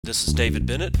This is David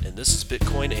Bennett, and this is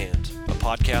Bitcoin a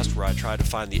podcast where I try to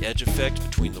find the edge effect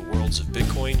between the worlds of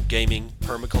Bitcoin, gaming,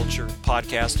 permaculture,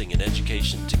 podcasting, and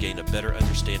education to gain a better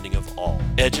understanding of all.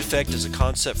 Edge effect is a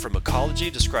concept from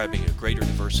ecology describing a greater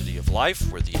diversity of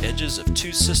life where the edges of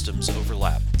two systems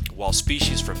overlap. While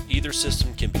species from either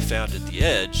system can be found at the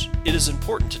edge, it is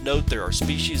important to note there are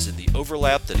species in the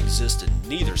overlap that exist in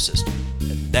neither system,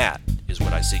 and that is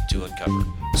what I seek to uncover.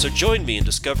 So join me in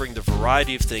discovering the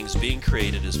variety of things being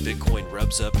created as Bitcoin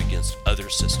rubs up against other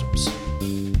systems.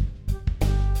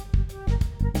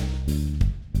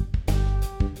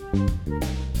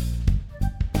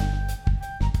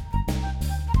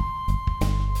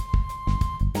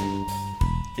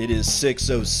 It is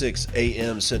 6:06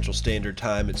 a.m. Central Standard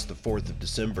Time. It's the 4th of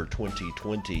December,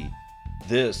 2020.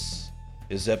 This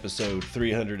is episode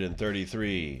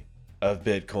 333 of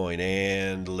Bitcoin,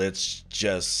 and let's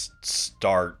just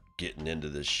start getting into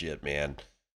this shit, man.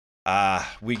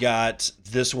 We got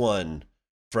this one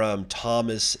from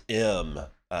Thomas M.,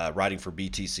 writing for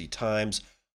BTC Times.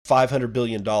 $500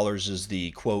 billion is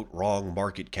the, quote, wrong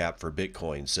market cap for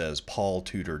Bitcoin, says Paul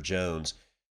Tudor Jones.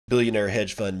 Billionaire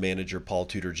hedge fund manager Paul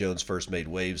Tudor Jones first made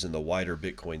waves in the wider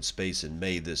Bitcoin space in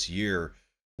May this year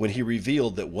when he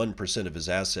revealed that 1% of his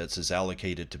assets is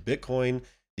allocated to Bitcoin,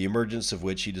 the emergence of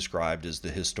which he described as the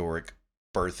historic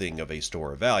birthing of a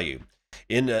store of value.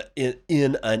 In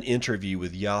an interview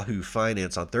with Yahoo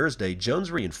Finance on Thursday,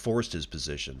 Jones reinforced his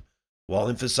position while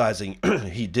emphasizing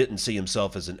he didn't see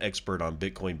himself as an expert on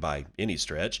Bitcoin by any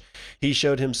stretch. He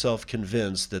showed himself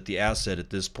convinced that the asset at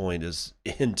this point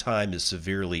in time is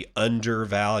severely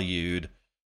undervalued.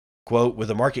 Quote, with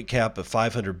a market cap of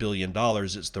 $500 billion,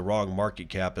 it's the wrong market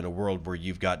cap in a world where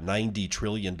you've got $90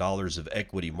 trillion of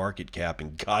equity market cap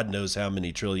and God knows how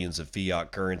many trillions of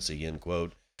fiat currency, end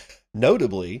quote.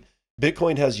 Notably,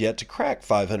 Bitcoin has yet to crack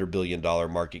 $500 billion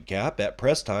market cap. At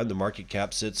press time, the market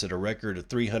cap sits at a record of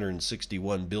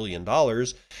 $361 billion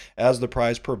as the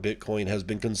price per Bitcoin has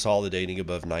been consolidating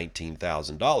above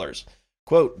 $19,000.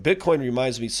 Quote, Bitcoin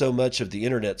reminds me so much of the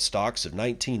internet stocks of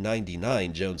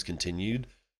 1999, Jones continued.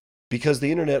 Because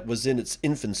the internet was in its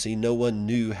infancy, no one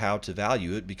knew how to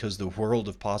value it because the world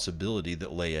of possibility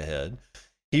that lay ahead.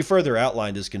 He further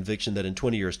outlined his conviction that in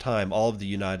 20 years' time, all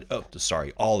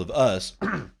of us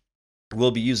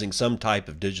will be using some type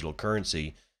of digital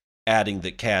currency, adding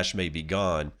that cash may be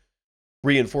gone,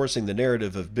 reinforcing the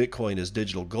narrative of Bitcoin as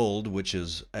digital gold, which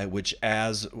has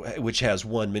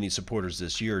won many supporters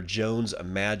this year. Jones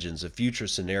imagines a future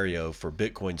scenario for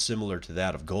Bitcoin similar to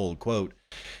that of gold. Quote,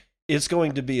 it's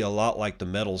going to be a lot like the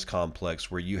metals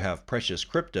complex where you have precious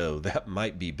crypto. That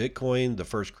might be Bitcoin, the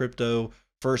first crypto,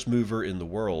 first mover in the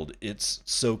world. It's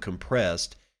so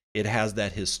compressed. It has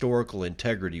that historical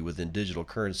integrity within digital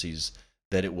currencies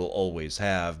that it will always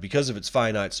have. Because of its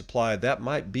finite supply, that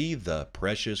might be the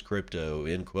precious crypto,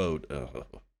 end quote.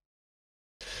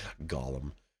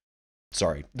 Gollum.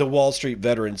 Sorry. The Wall Street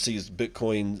veteran sees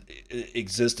Bitcoin's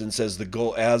existence as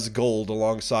gold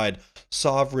alongside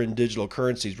sovereign digital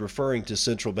currencies, referring to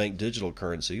central bank digital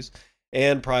currencies,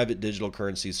 and private digital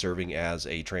currencies serving as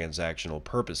a transactional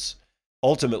purpose.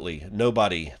 Ultimately,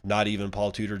 nobody, not even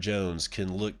Paul Tudor Jones,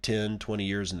 can look 10, 20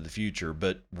 years into the future,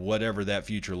 but whatever that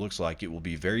future looks like, it will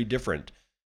be very different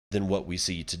than what we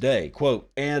see today.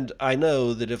 Quote, and I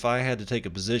know that if I had to take a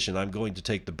position, I'm going to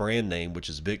take the brand name, which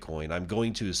is Bitcoin. I'm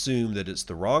going to assume that it's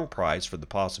the wrong price for the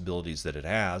possibilities that it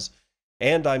has,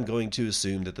 and I'm going to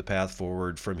assume that the path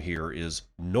forward from here is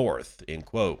north, end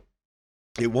quote.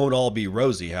 It won't all be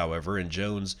rosy, however, and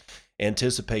Jones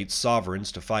anticipates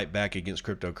sovereigns to fight back against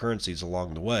cryptocurrencies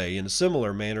along the way in a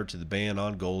similar manner to the ban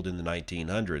on gold in the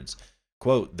 1900s.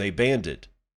 Quote, they banned it,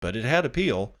 but it had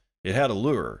appeal, it had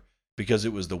allure, because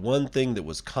it was the one thing that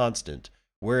was constant,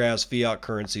 whereas fiat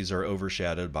currencies are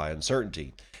overshadowed by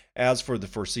uncertainty. As for the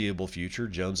foreseeable future,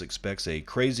 Jones expects a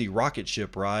crazy rocket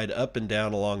ship ride up and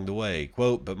down along the way.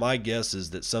 Quote, but my guess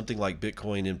is that something like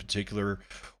Bitcoin in particular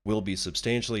will be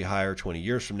substantially higher 20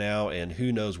 years from now, and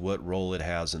who knows what role it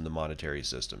has in the monetary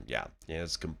system. Yeah,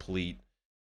 it's completely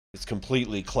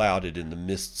clouded in the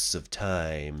mists of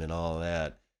time and all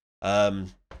that.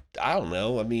 I don't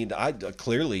know. I mean,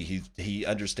 clearly he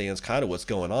understands kind of what's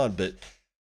going on, but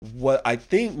what I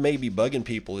think may be bugging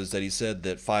people is that he said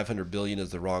that 500 billion is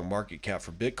the wrong market cap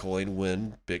for Bitcoin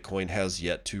when Bitcoin has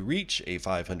yet to reach a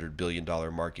 $500 billion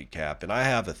market cap. And I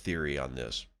have a theory on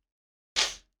this.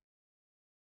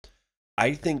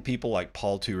 I think people like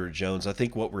Paul Tudor Jones, I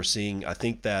think what we're seeing, I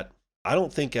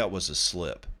don't think that was a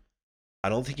slip. I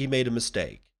don't think he made a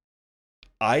mistake.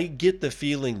 I get the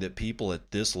feeling that people at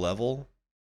this level,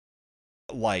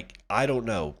 like, I don't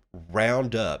know,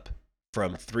 round up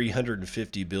from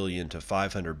 350 billion to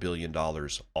 500 billion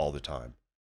dollars all the time.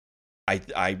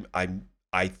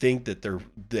 I think that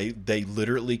they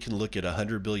literally can look at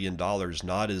 $100 billion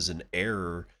not as an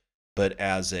error, but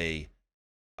as a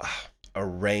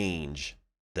range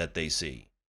that they see.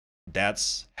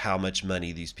 That's how much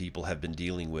money these people have been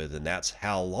dealing with, and that's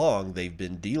how long they've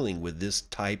been dealing with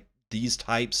these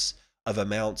types of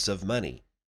amounts of money,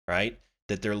 right?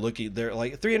 That they're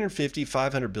like 350,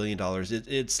 $500 billion.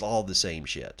 It's all the same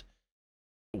shit.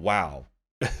 Wow.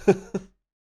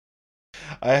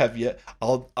 I have yet.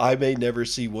 I may never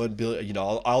see 1 billion.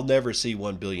 I'll never see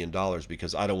 $1 billion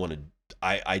because I don't want to.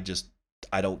 I just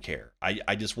I don't care.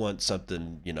 I just want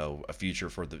something. A future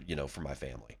for for my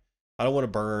family. I don't want to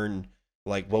burn.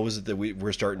 Like, what was it that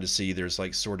we're starting to see? There's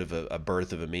like sort of a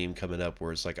birth of a meme coming up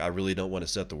where it's like, I really don't want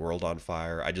to set the world on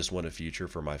fire. I just want a future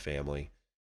for my family.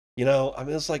 I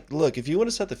mean, it's like, look, if you want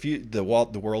to set the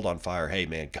world on fire, hey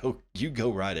man, go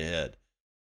right ahead.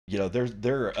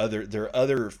 There are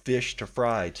other fish to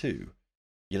fry too.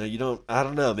 You don't. I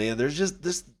don't know, man. There's just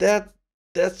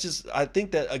that's just. I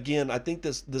think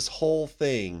this whole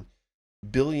thing,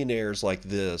 billionaires like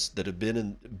this that have been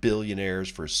in billionaires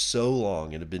for so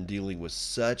long and have been dealing with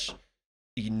such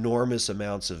enormous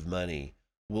amounts of money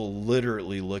will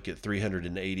literally look at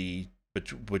 380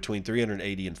 between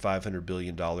 380 and 500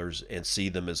 billion dollars and see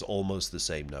them as almost the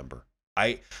same number.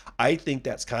 I think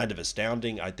that's kind of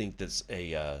astounding. I think that's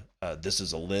this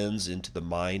is a lens into the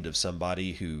mind of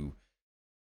somebody who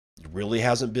really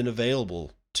hasn't been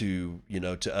available to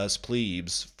us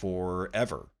plebes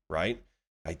forever, right?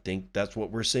 I think that's what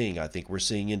we're seeing. I think we're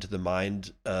seeing into the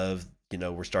mind of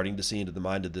we're starting to see into the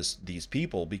mind of these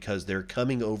people because they're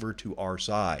coming over to our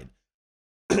side.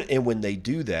 And when they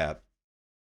do that,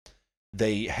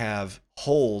 they have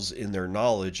holes in their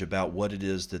knowledge about what it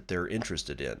is that they're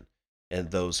interested in. And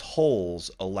those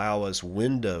holes allow us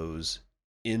windows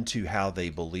into how they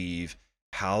believe,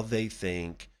 how they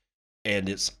think, and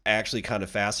it's actually kind of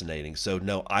fascinating. So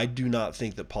no, I do not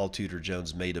think that Paul Tudor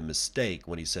Jones made a mistake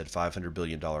when he said $500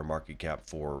 billion market cap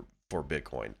for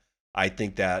Bitcoin. I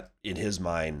think that in his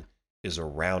mind is a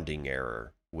rounding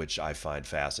error, which I find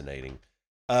fascinating.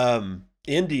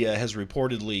 India has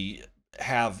reportedly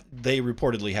have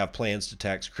plans to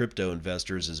tax crypto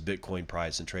investors as Bitcoin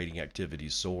price and trading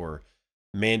activities soar.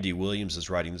 Mandy Williams is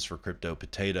writing this for Crypto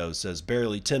Potato, says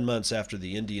barely 10 months after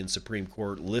the Indian Supreme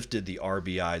Court lifted the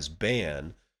RBI's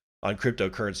ban on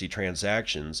cryptocurrency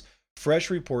transactions, fresh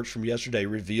reports from yesterday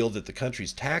revealed that the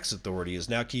country's tax authority is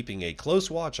now keeping a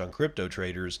close watch on crypto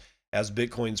traders as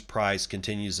Bitcoin's price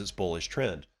continues its bullish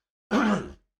trend.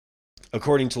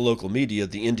 According to local media,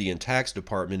 the Indian tax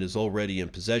department is already in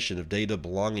possession of data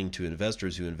belonging to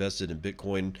investors who invested in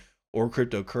Bitcoin or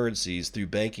cryptocurrencies through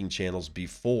banking channels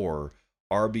before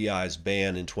RBI's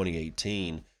ban in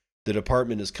 2018. The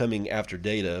department is coming after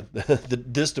data.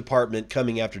 This department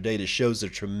coming after data shows a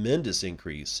tremendous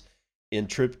increase in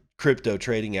crypto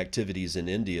trading activities in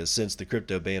India since the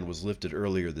crypto ban was lifted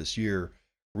earlier this year.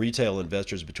 Retail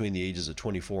investors between the ages of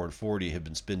 24 and 40 have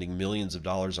been spending millions of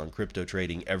dollars on crypto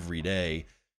trading every day.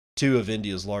 Two of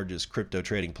India's largest crypto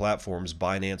trading platforms,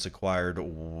 Binance acquired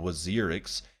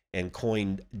Wazirix and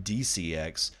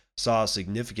CoinDCX, saw a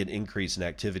significant increase in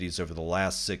activities over the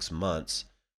last 6 months.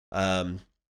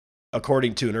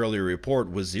 According to an earlier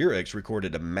report, Wazirix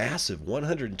recorded a massive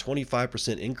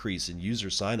 125% increase in user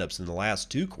signups in the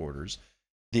last 2 quarters.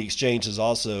 The exchange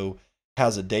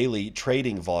has a daily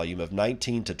trading volume of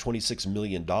 $19 to $26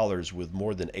 million, with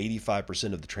more than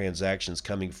 85% of the transactions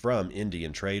coming from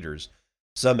Indian traders.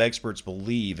 Some experts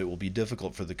believe it will be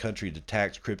difficult for the country to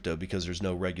tax crypto because there's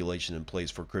no regulation in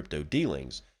place for crypto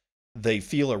dealings. They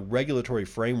feel a regulatory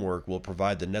framework will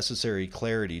provide the necessary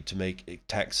clarity to make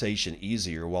taxation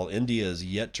easier. While India is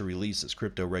yet to release its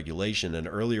crypto regulation, an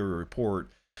earlier report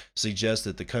suggests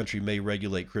that the country may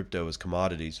regulate crypto as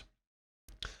commodities.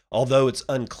 Although it's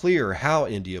unclear how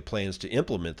India plans to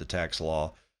implement the tax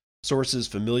law, sources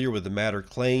familiar with the matter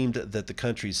claimed that the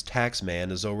country's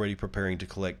taxman is already preparing to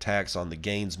collect tax on the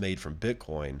gains made from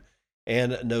Bitcoin,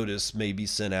 and notice may be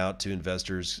sent out to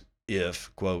investors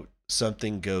if, quote,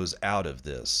 something goes out of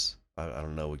this. I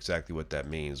don't know exactly what that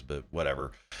means, but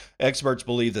whatever. Experts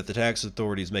believe that the tax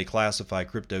authorities may classify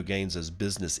crypto gains as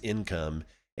business income,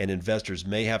 and investors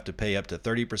may have to pay up to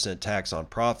 30% tax on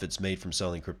profits made from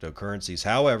selling cryptocurrencies.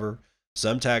 However,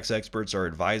 some tax experts are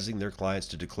advising their clients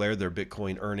to declare their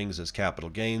Bitcoin earnings as capital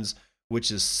gains,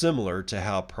 which is similar to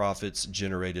how profits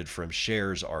generated from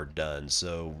shares are done.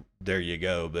 So there you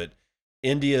go. But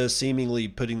India seemingly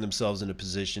putting themselves in a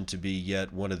position to be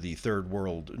yet one of the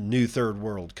new third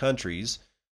world countries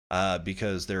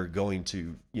because they're going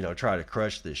to, try to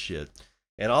crush this shit.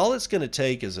 And all it's going to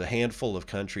take is a handful of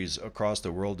countries across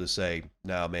the world to say,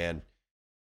 "No, man,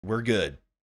 we're good.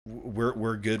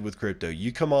 We're good with crypto.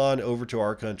 You come on over to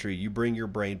our country. You bring your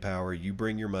brain power. You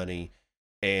bring your money,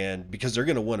 and because they're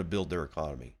going to want to build their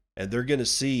economy, and they're going to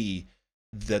see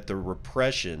that the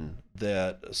repression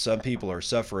that some people are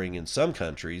suffering in some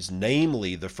countries,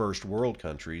 namely the first world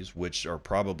countries, which are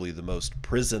probably the most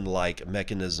prison-like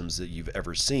mechanisms that you've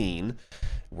ever seen.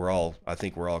 I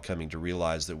think we're all coming to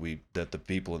realize that the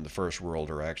people in the first world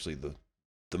are actually the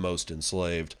most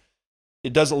enslaved.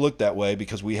 It doesn't look that way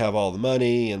because we have all the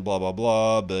money and blah blah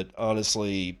blah, but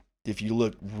honestly, if you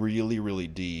look really really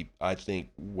deep, I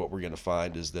think what we're going to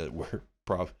find is that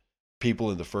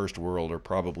people in the first world are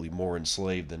probably more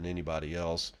enslaved than anybody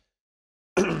else.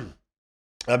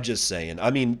 I'm just saying.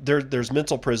 I mean, there's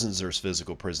mental prisons, there's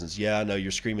physical prisons. Yeah, I know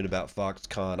you're screaming about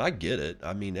Foxconn. I get it.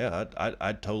 I mean, yeah,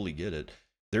 I totally get it.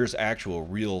 There's actual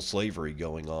real slavery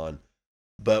going on.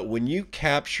 But when you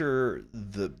capture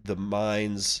the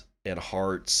minds and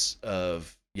hearts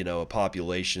of, a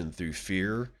population through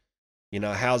fear,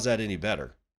 how's that any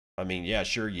better? I mean, yeah,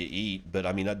 sure you eat, but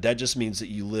I mean that just means that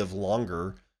you live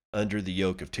longer under the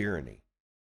yoke of tyranny.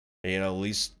 At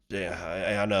least,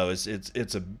 yeah, I know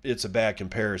it's a bad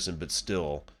comparison, but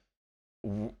still,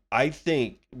 I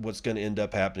think what's going to end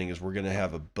up happening is we're going to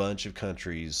have a bunch of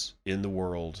countries in the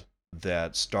world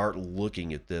that start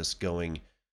looking at this, going,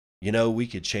 we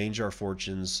could change our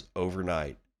fortunes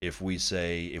overnight if we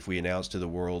announce to the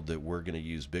world that we're going to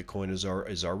use Bitcoin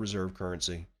as our reserve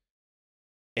currency,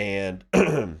 and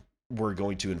we're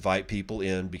going to invite people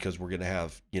in because we're going to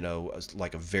have,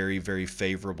 like a very, very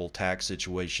favorable tax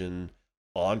situation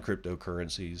on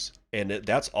cryptocurrencies. And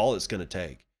that's all it's going to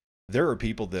take. There are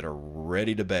people that are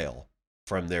ready to bail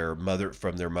from their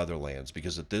motherlands,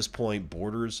 because at this point,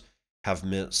 borders have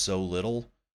meant so little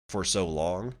for so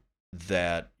long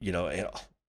that, and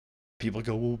people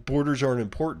go, well, borders aren't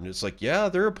important. It's like, yeah,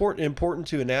 they're important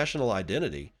to a national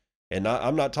identity. And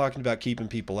I'm not talking about keeping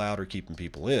people out or keeping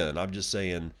people in. I'm just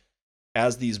saying,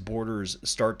 as these borders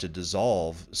start to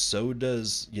dissolve, so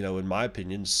does, in my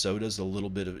opinion, so does a little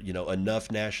bit of, enough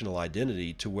national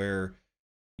identity to where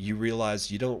you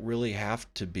realize you don't really have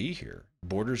to be here.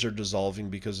 Borders are dissolving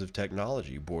because of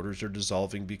technology. Borders are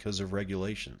dissolving because of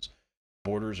regulations.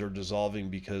 Borders are dissolving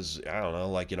because, I don't know,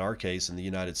 like in our case in the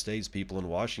United States, people in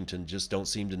Washington just don't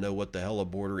seem to know what the hell a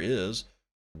border is,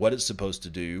 what it's supposed to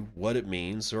do, what it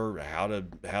means, or how to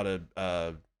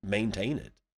maintain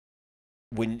it.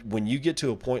 When you get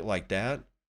to a point like that,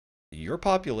 your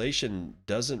population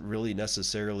doesn't really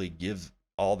necessarily give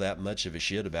all that much of a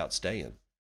shit about staying.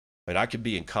 I mean, I could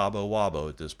be in Cabo Wabo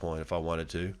at this point if I wanted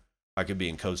to. I could be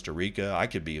in Costa Rica. I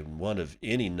could be in one of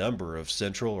any number of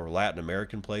Central or Latin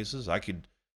American places.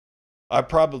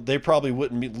 They probably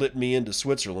wouldn't let me into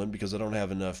Switzerland because I don't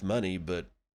have enough money, but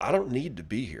I don't need to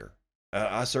be here.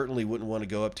 I certainly wouldn't want to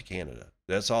go up to Canada.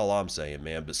 That's all I'm saying,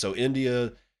 man. But so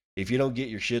India, if you don't get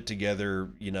your shit together,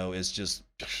 it's just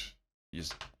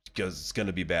because it's going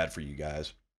to be bad for you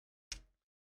guys.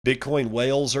 Bitcoin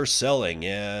whales are selling.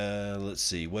 Yeah, let's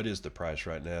see. What is the price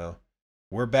right now?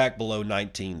 We're back below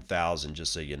 19,000,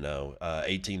 just so you know.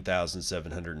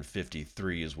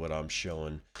 18,753 is what I'm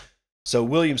showing. So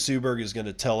William Suberg is going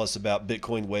to tell us about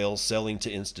Bitcoin whales selling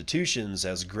to institutions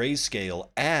as Grayscale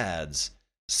adds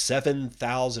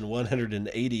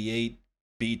 7,188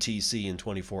 BTC in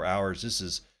 24 hours. This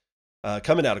is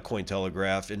coming out of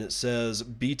Cointelegraph, and it says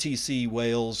BTC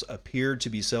whales appear to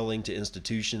be selling to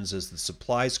institutions as the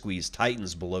supply squeeze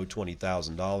tightens below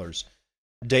 $20,000.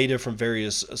 Data from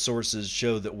various sources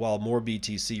show that while more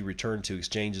BTC returned to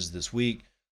exchanges this week,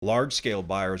 large-scale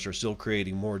buyers are still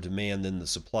creating more demand than the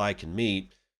supply can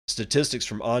meet. Statistics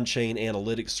from on-chain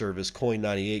analytics service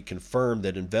Coin98 confirmed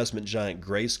that investment giant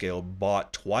Grayscale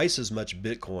bought twice as much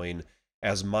Bitcoin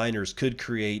as miners could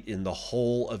create in the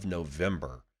whole of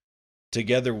November.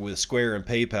 Together with Square and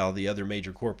PayPal, the other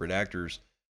major corporate actors,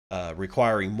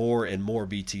 requiring more and more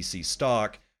BTC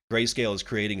stock, Grayscale is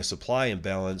creating a supply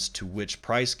imbalance to which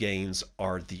price gains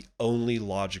are the only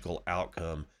logical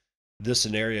outcome. This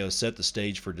scenario set the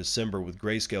stage for December, with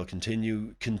Grayscale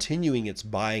continuing its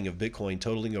buying of Bitcoin,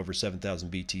 totaling over 7,000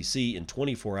 BTC in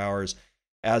 24 hours,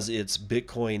 as its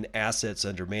Bitcoin assets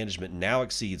under management now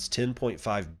exceeds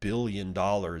 $10.5 billion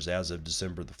as of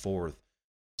December the 4th.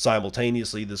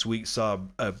 Simultaneously, this week saw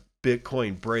a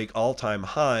Bitcoin break all-time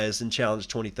highs and challenge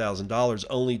 $20,000,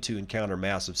 only to encounter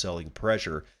massive selling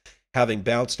pressure, having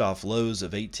bounced off lows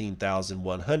of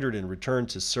 18,100 and returned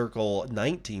to circle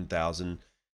 19,000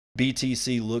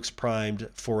 BTC looks primed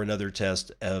for another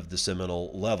test of the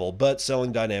seminal level, but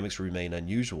selling dynamics remain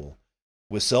unusual.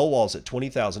 With sell walls at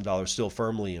 $20,000 still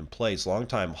firmly in place,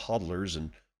 longtime hodlers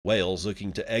and whales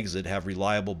looking to exit have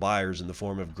reliable buyers in the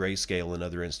form of Grayscale and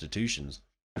other institutions.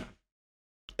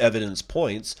 Evidence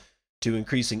points to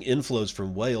increasing inflows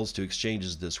from whales to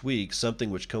exchanges this week, something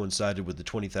which coincided with the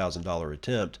 $20,000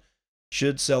 attempt.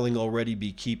 Should selling already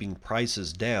be keeping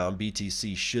prices down,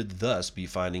 BTC should thus be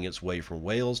finding its way from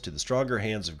whales to the stronger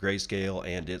hands of Grayscale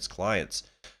and its clients.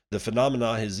 The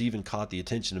phenomenon has even caught the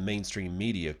attention of mainstream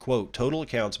media. Quote, total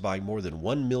accounts buying more than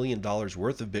 $1 million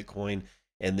worth of Bitcoin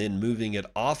and then moving it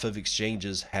off of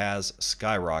exchanges has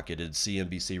skyrocketed,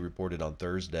 CNBC reported on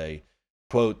Thursday.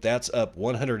 Quote, that's up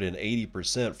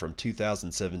 180% from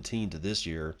 2017 to this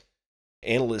year.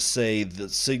 Analysts say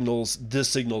this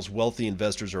signals wealthy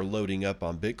investors are loading up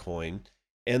on Bitcoin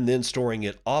and then storing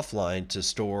it offline to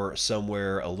store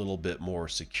somewhere a little bit more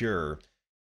secure.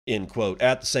 End quote.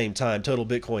 At the same time, total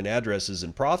Bitcoin addresses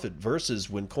and profit versus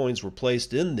when coins were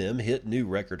placed in them hit new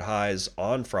record highs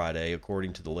on Friday,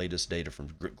 according to the latest data from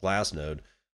Glassnode.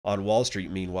 On Wall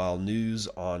Street, meanwhile, news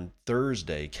on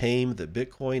Thursday came that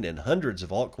Bitcoin and hundreds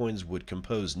of altcoins would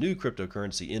compose new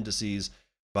cryptocurrency indices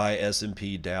by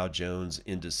S&P Dow Jones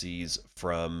indices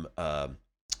from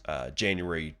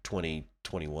January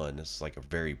 2021. It's like a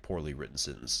very poorly written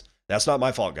sentence. That's not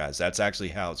my fault, guys. That's actually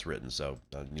how it's written, so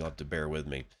you'll have to bear with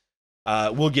me.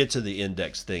 We'll get to the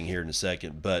index thing here in a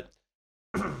second, but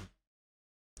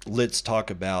let's talk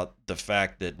about the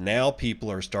fact that now people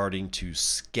are starting to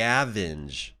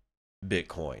scavenge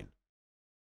Bitcoin,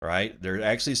 right? They're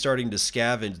actually starting to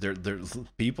scavenge.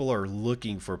 People are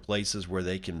looking for places where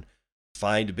they can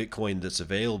find Bitcoin that's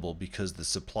available because the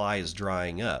supply is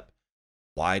drying up.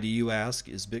 Why, do you ask?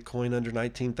 Is Bitcoin under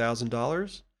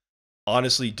 $19,000?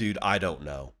 Honestly, dude, I don't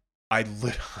know. I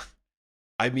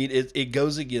mean, it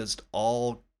goes against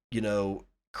all,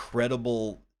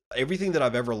 credible, everything that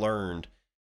I've ever learned.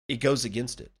 It goes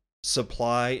against it.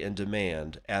 Supply and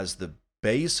demand as the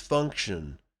base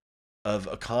function of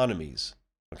economies.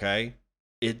 Okay,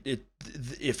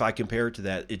 if I compare it to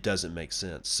that, it doesn't make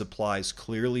sense. Supply's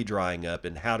clearly drying up,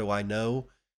 and how do I know?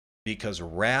 Because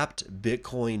wrapped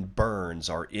Bitcoin burns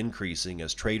are increasing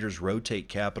as traders rotate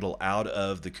capital out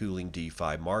of the cooling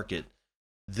DeFi market.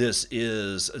 This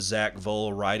is Zach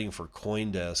Vole writing for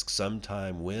CoinDesk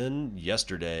sometime when?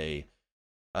 Yesterday.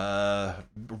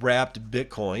 Wrapped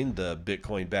Bitcoin, the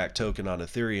Bitcoin-backed token on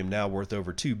Ethereum, now worth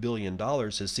over $2 billion,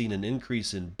 has seen an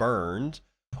increase in burned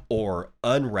or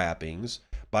unwrappings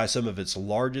by some of its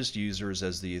largest users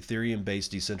as the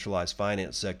Ethereum-based decentralized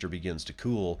finance sector begins to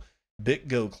cool.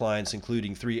 BitGo clients,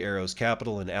 including Three Arrows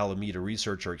Capital and Alameda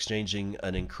Research, are exchanging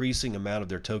an increasing amount of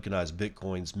their tokenized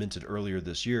Bitcoins minted earlier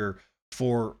this year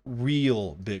for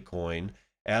real Bitcoin,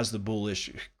 as the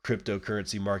bullish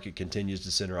cryptocurrency market continues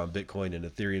to center on Bitcoin and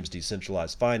Ethereum's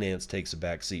decentralized finance takes a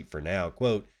backseat for now.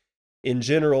 Quote, in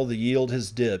general, the yield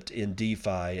has dipped in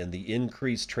DeFi and the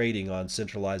increased trading on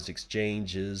centralized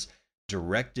exchanges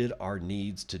directed our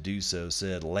needs to do so,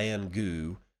 said Lan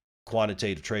Gu,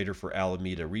 quantitative trader for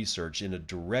Alameda Research, in a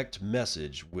direct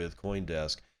message with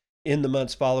CoinDesk. In the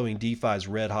months following DeFi's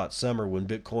red-hot summer, when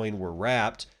Bitcoin were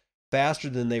wrapped faster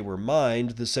than they were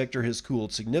mined, the sector has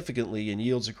cooled significantly and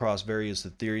yields across various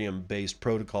Ethereum-based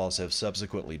protocols have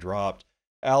subsequently dropped.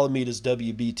 Alameda's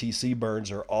WBTC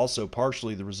burns are also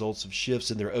partially the results of shifts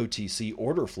in their OTC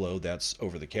order flow, that's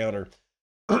over the counter,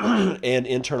 and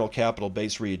internal capital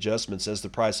base readjustments as the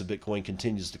price of Bitcoin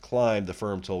continues to climb, the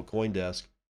firm told CoinDesk.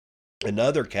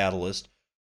 Another catalyst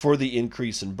for the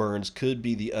increase in burns could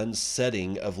be the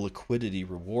unsetting of liquidity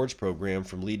rewards program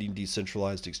from leading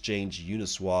decentralized exchange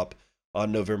Uniswap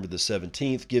on November the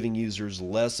 17th, giving users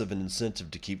less of an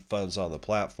incentive to keep funds on the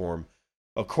platform.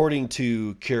 According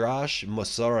to Kirash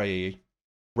Masari,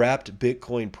 wrapped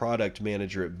Bitcoin product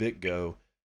manager at BitGo,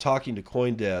 talking to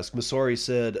CoinDesk, Masari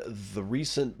said the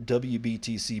recent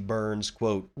WBTC burns,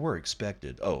 quote, were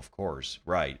expected. Oh, of course,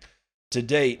 right. To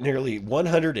date, nearly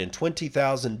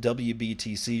 120,000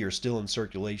 WBTC are still in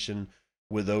circulation,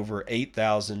 with over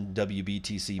 8,000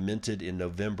 WBTC minted in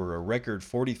November. A record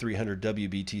 4,300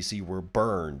 WBTC were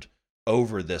burned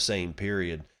over the same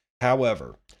period.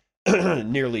 However,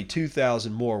 nearly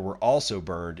 2,000 more were also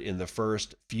burned in the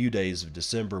first few days of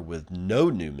December with no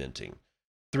new minting.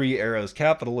 Three Arrows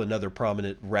Capital, another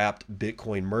prominent wrapped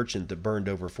Bitcoin merchant that burned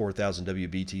over 4,000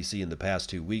 WBTC in the past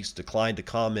 2 weeks, declined to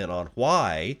comment on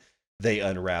why they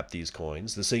unwrapped these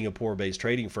coins. The Singapore-based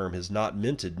trading firm has not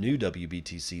minted new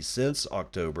WBTC since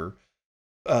October,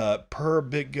 per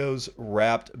BitGo's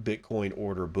wrapped Bitcoin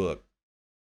order book.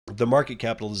 The market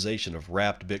capitalization of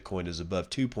wrapped Bitcoin is above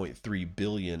 2.3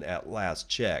 billion at last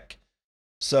check.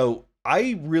 So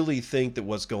I really think that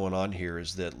what's going on here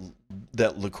is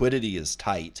that liquidity is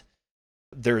tight.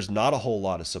 There's not a whole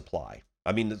lot of supply.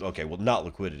 I mean, okay, well, not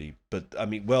liquidity, but I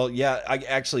mean, well, yeah,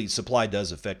 actually, supply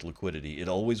does affect liquidity. It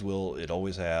always will. It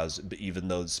always has. Even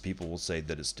though people will say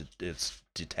that it's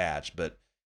detached, but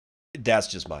that's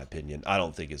just my opinion. I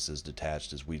don't think it's as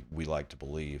detached as we like to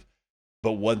believe.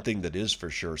 But one thing that is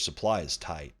for sure, supply is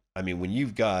tight. I mean, when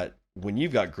you've got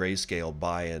Grayscale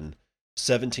buying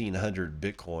 1,700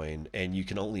 Bitcoin and you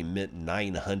can only mint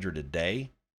 900 a day,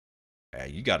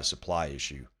 you got a supply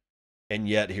issue. And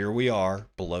yet here we are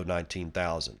below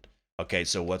 19,000. Okay,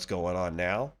 so what's going on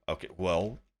now? Okay,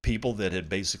 well, people that had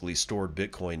basically stored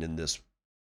Bitcoin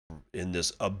in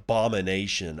this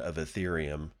abomination of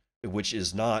Ethereum, which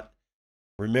is not,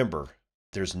 remember,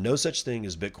 there's no such thing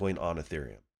as Bitcoin on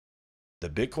Ethereum. The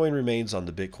Bitcoin remains on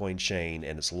the Bitcoin chain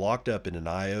and it's locked up in an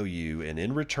IOU. And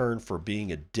in return for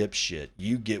being a dipshit,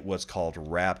 you get what's called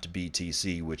wrapped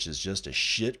BTC, which is just a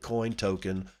shit coin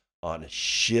token on a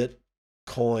shit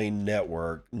coin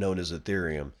network known as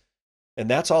Ethereum. And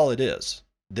that's all it is.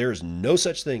 There's no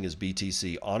such thing as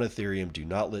BTC on Ethereum. Do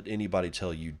not let anybody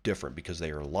tell you different because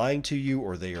they are lying to you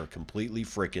or they are completely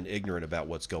freaking ignorant about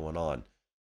what's going on.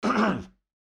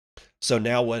 So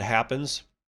now what happens?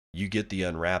 You get the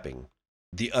unwrapping.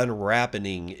 The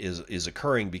unwrapping is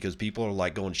occurring because people are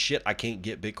like going, shit, I can't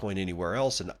get Bitcoin anywhere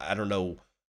else, and I don't know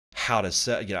how to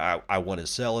sell. I want to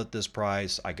sell at this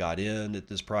price. I got in at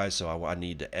this price, so I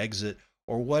need to exit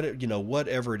or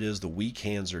whatever it is the weak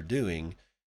hands are doing,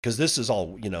 because this is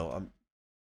all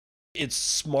it's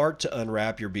smart to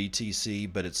unwrap your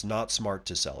BTC, but it's not smart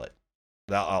to sell it.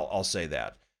 I'll say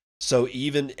that. So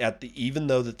even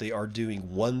though that they are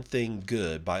doing one thing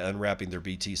good by unwrapping their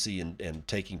BTC and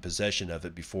taking possession of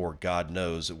it before God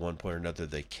knows at one point or another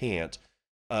they can't,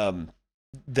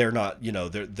 they're not,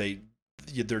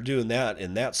 they're doing that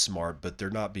and that's smart, but they're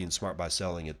not being smart by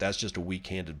selling it. That's just a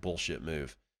weak-handed bullshit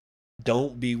move.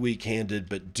 Don't be weak-handed,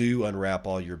 but do unwrap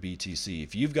all your BTC.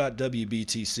 If you've got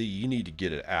WBTC, you need to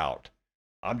get it out.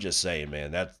 I'm just saying,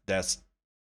 man, that's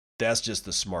just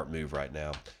the smart move right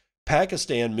now.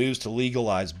 Pakistan moves to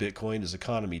legalize Bitcoin as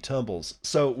economy tumbles.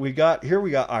 So we got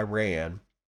Iran,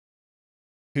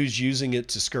 who's using it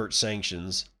to skirt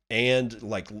sanctions and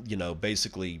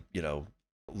basically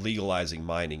legalizing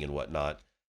mining and whatnot.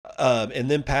 And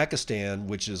then Pakistan,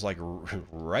 which is like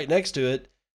right next to it,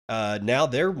 now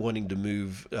they're wanting to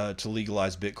move to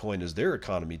legalize Bitcoin as their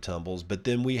economy tumbles. But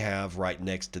then we have right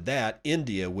next to that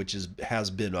India, which has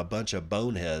been a bunch of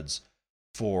boneheads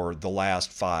for the last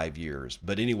 5 years.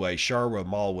 But anyway, Sharwa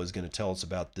Mal was going to tell us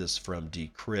about this from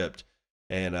Decrypt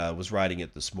and was writing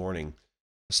it this morning.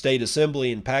 The State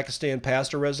Assembly in Pakistan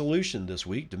passed a resolution this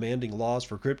week demanding laws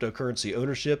for cryptocurrency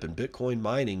ownership and Bitcoin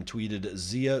mining, tweeted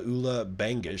Zia-Ullah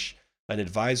Bangish, an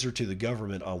advisor to the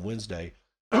government on Wednesday.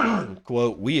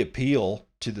 Quote, we appeal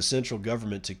to the central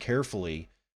government to carefully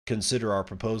consider our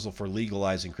proposal for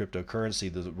legalizing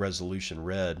cryptocurrency, the resolution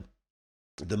read.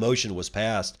 The motion was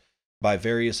passed by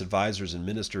various advisors and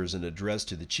ministers and addressed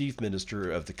to the chief minister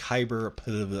of the Khyber,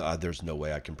 there's no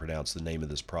way I can pronounce the name of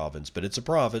this province, but it's a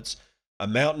province, a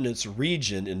mountainous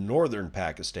region in northern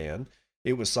Pakistan.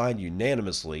 It was signed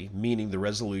unanimously, meaning the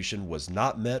resolution was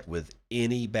not met with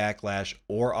any backlash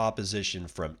or opposition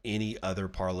from any other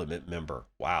parliament member.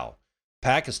 Wow.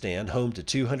 Pakistan, home to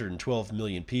 212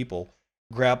 million people,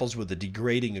 grapples with a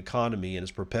degrading economy and is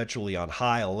perpetually on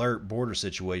high alert border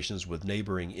situations with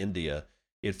neighboring India.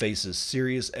 It faces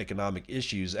serious economic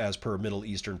issues as per Middle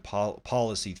Eastern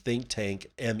policy think tank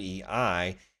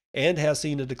MEI and has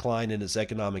seen a decline in its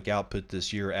economic output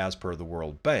this year as per the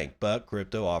World Bank. But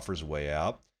crypto offers a way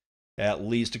out, at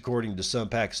least according to some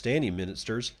Pakistani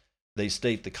ministers. They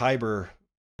state the Khyber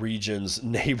region's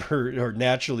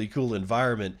naturally cool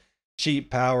environment, cheap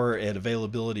power, and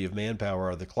availability of manpower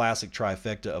are the classic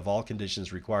trifecta of all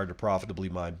conditions required to profitably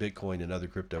mine Bitcoin and other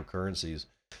cryptocurrencies.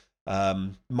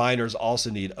 Miners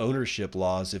also need ownership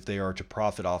laws if they are to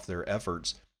profit off their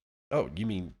efforts. Oh, you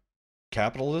mean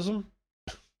capitalism?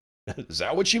 Is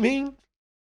that what you mean?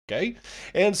 Okay.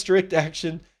 And strict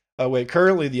action.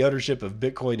 Currently the ownership of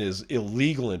Bitcoin is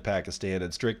illegal in Pakistan,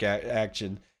 and strict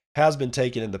action has been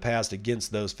taken in the past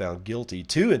against those found guilty.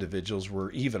 2 individuals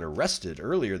were even arrested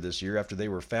earlier this year after they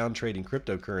were found trading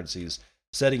cryptocurrencies,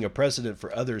 setting a precedent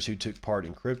for others who took part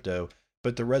in crypto.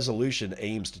 But the resolution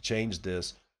aims to change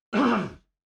this.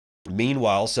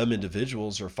 Meanwhile, some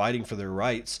individuals are fighting for their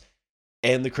rights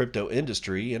and the crypto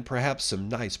industry and perhaps some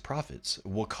nice profits.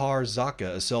 Wakar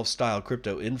Zaka, a self-styled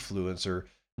crypto influencer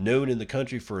known in the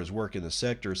country for his work in the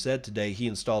sector, said today he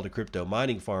installed a crypto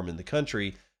mining farm in the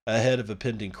country ahead of a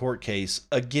pending court case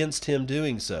against him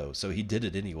doing so. So he did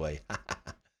it anyway.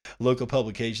 Local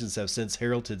publications have since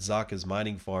heralded Zaka's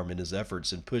mining farm in his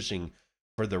efforts in pushing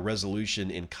for the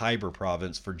resolution in Khyber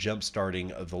province for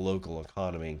jump-starting of the local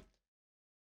economy.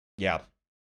 Yeah,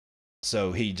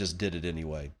 so he just did it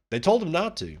anyway. They told him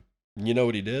not to. You know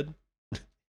what he did?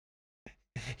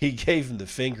 He gave him the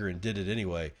finger and did it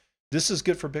anyway. This is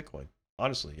good for Bitcoin.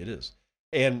 Honestly, it is.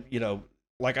 And,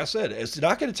 like I said, it's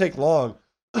not going to take long.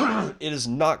 It is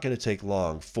not going to take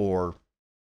long for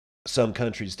some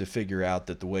countries to figure out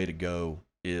that the way to go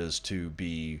is to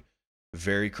be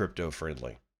very crypto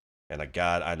friendly. And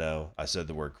I know I said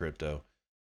the word crypto.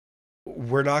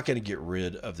 We're not going to get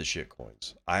rid of the shit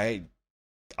coins. I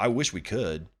wish we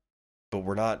could, but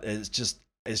we're not. It's just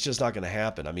not going to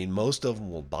happen. I mean, most of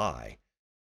them will die,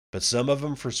 but some of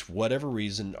them, for whatever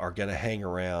reason, are going to hang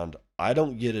around. I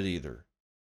don't get it either,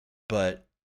 but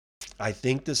I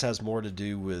think this has more to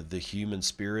do with the human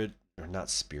spirit, or not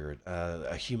spirit,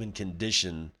 a human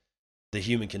condition, the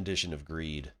human condition of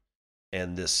greed.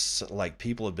 And this, like,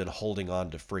 people have been holding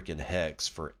on to freaking Hex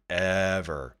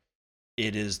forever.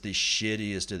 It is the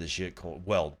shittiest of the shit coin.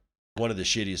 Well, one of the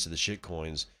shittiest of the shit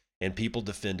coins, and people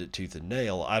defend it tooth and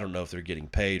nail. I don't know if they're getting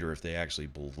paid or if they actually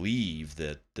believe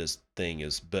that this thing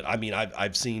is. But I mean,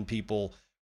 I've seen people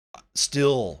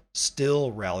still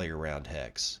rally around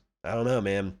Hex. I don't know,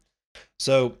 man.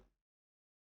 So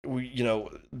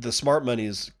the smart money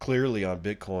is clearly on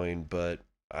Bitcoin, but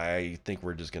I think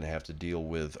we're just going to have to deal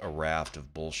with a raft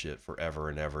of bullshit forever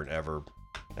and ever and ever.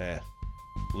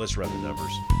 Let's run the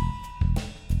numbers.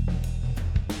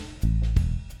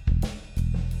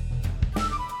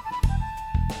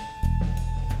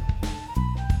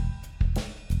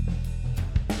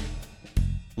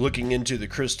 Looking into the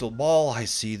crystal ball, I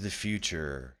see the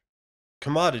future.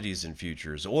 Commodities and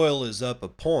futures. Oil is up a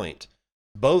point.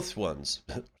 Both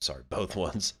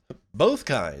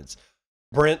kinds.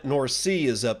 Brent North Sea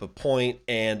is up a point,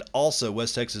 and also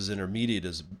West Texas Intermediate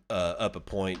is up a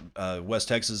point. West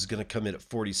Texas is going to come in at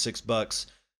 $46.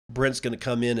 Brent's going to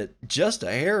come in at just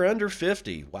a hair under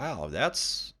 50. Wow,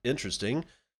 that's interesting.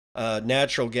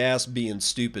 Natural gas being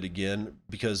stupid again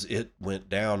because it went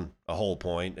down a whole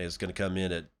point. It's going to come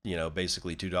in at,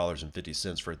 basically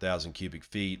 $2.50 for 1,000 cubic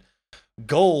feet.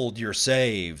 Gold, you're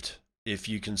saved if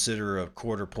you consider a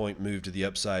quarter point move to the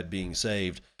upside being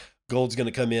saved. Gold's going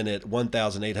to come in at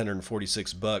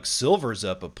 $1,846. Silver's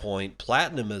up a point.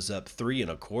 Platinum is up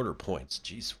 3.25 points.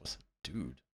 Jeez,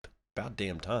 dude, about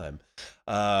damn time.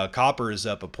 Copper is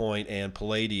up a point, and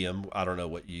palladium, I don't know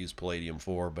what you use palladium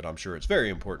for, but I'm sure it's very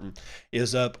important,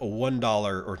 is up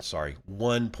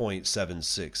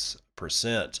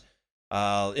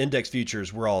 $1.76%. Index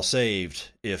futures, we're all saved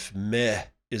if meh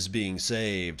is being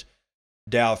saved.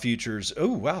 Dow futures,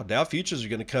 Dow futures are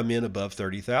going to come in above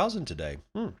 30,000 today.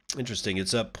 Interesting.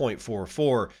 It's up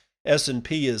 0.44.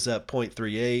 S&P is up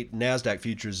 0.38. NASDAQ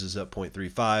futures is up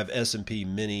 0.35. S&P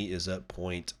mini is up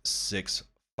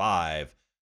 0.65.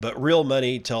 But real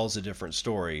money tells a different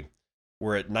story.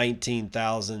 We're at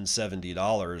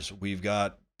 $19,070. We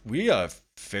got a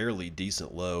fairly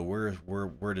decent low.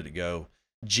 Where did it go?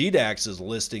 GDAX is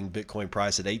listing Bitcoin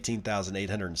price at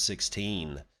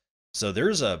 18,816. So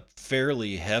there's a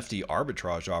fairly hefty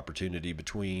arbitrage opportunity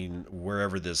between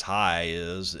wherever this high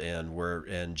is and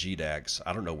GDAX.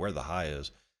 I don't know where the high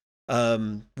is.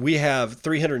 We have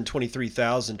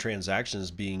 323,000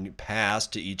 transactions being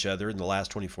passed to each other in the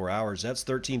last 24 hours. That's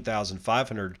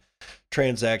 13,500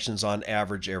 transactions on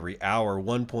average every hour.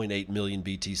 1.8 million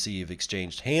BTC have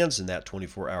exchanged hands in that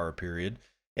 24-hour period,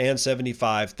 and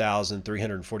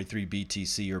 75,343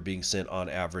 BTC are being sent on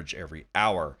average every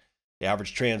hour. The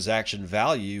average transaction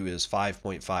value is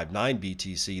 5.59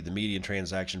 BTC. The median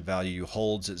transaction value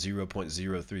holds at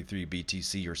 0.033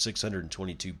 BTC or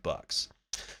 $622.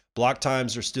 Block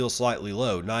times are still slightly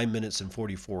low, 9 minutes and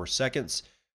 44 seconds.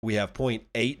 We have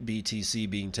 0.8 BTC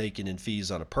being taken in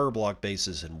fees on a per block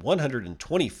basis and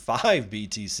 125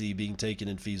 BTC being taken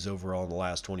in fees overall in the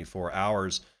last 24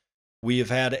 hours. We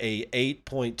have had a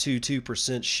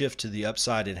 8.22% shift to the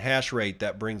upside in hash rate.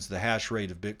 That brings the hash rate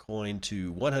of Bitcoin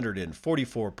to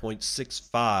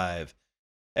 144.65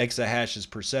 exahashes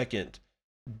per second.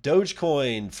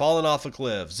 Dogecoin falling off a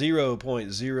cliff,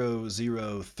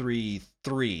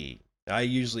 0.0033. I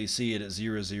usually see it at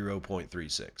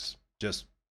 0.36. Just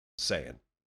saying,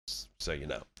 so you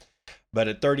know. But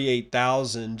at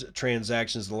 38,000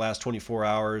 transactions in the last 24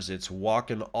 hours, it's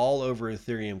walking all over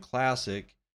Ethereum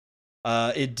Classic.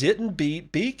 It didn't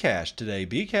beat Bcash today.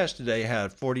 Bcash today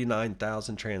had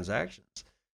 49,000 transactions.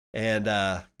 And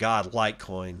God,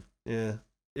 Litecoin, yeah,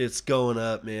 it's going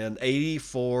up, man.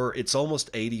 84, it's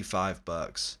almost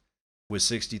 $85 with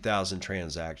 60,000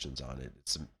 transactions on it.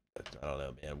 It's I don't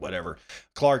know, man. Whatever.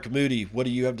 Clark Moody, what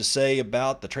do you have to say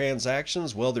about the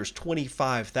transactions? Well, there's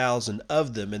 25,000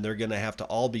 of them, and they're going to have to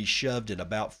all be shoved in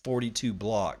about 42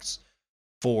 blocks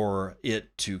for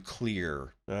it to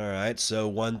clear. All right, so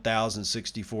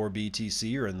 1,064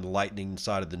 BTC are in the Lightning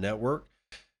side of the network.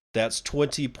 That's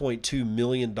 $20.2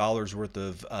 million worth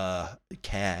of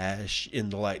cash in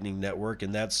the Lightning Network.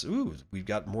 And that's, we've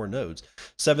got more nodes.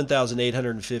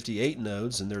 7,858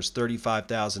 nodes, and there's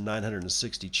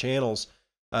 35,960 channels.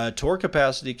 Tor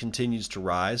capacity continues to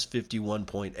rise,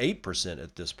 51.8%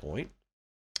 at this point.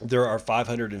 There are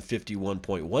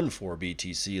 551.14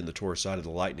 BTC in the Tor side of the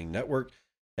Lightning Network,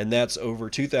 and that's over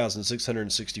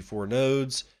 2,664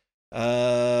 nodes.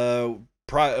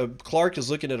 Clark is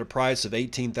looking at a price of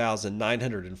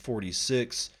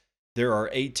 18,946. There are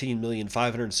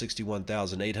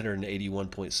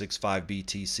 18,561,881.65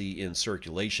 BTC in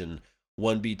circulation.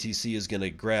 1 BTC is going to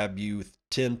grab you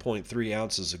 10.3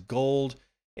 ounces of gold,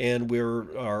 and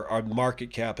our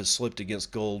market cap has slipped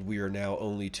against gold. We are now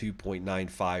only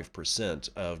 2.95%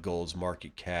 of gold's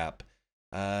market cap.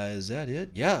 Is that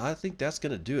it? Yeah, I think that's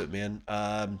going to do it, man.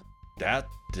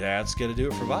 That's going to do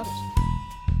it for Vitals.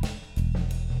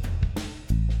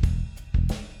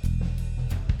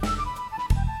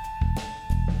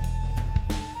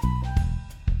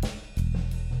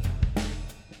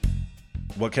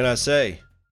 What can I say?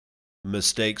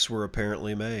 Mistakes were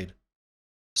apparently made.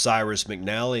 Cyrus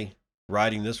McNally,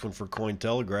 writing this one for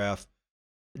Cointelegraph.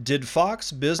 Did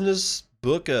Fox Business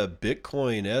book a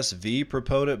Bitcoin SV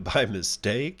proponent by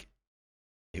mistake?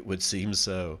 It would seem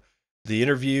so. The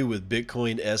interview with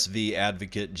Bitcoin SV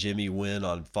advocate Jimmy Nguyen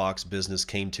on Fox Business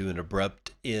came to an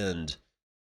abrupt end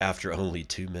after only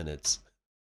 2 minutes.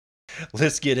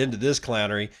 Let's get into this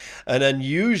clownery. An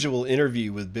unusual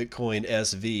interview with Bitcoin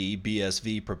SV,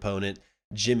 BSV proponent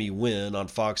Jimmy Nguyen on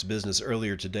Fox Business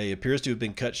earlier today appears to have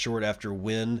been cut short after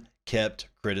Nguyen kept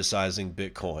criticizing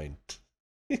Bitcoin.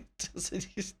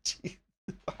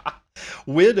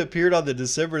 Nguyen appeared on the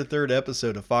December 3rd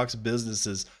episode of Fox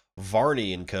Business's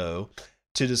Varney & Co.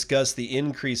 to discuss the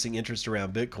increasing interest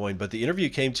around Bitcoin, but the interview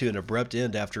came to an abrupt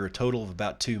end after a total of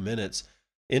about 2 minutes.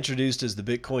 Introduced as the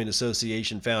Bitcoin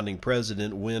Association founding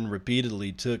president, Nguyen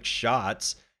repeatedly took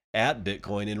shots at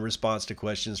Bitcoin in response to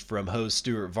questions from host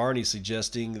Stuart Varney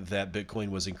suggesting that Bitcoin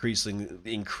was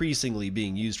increasingly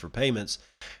being used for payments.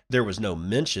 There was no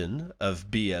mention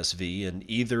of BSV in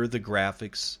either the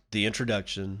graphics, the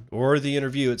introduction, or the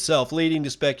interview itself, leading to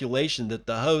speculation that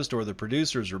the host or the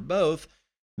producers or both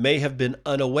may have been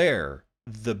unaware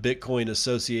the Bitcoin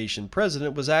Association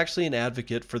president was actually an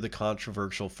advocate for the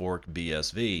controversial fork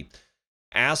BSV.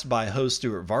 Asked by host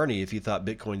Stuart Varney if he thought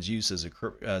Bitcoin's use as a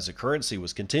currency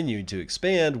was continuing to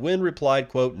expand, Nguyen replied,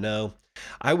 quote, "No,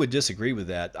 I would disagree with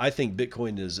that. I think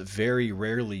Bitcoin is very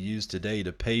rarely used today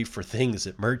to pay for things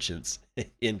at merchants,"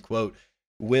 end quote.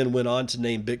 Nguyen went on to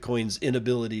name Bitcoin's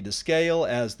inability to scale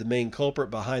as the main culprit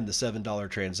behind the $7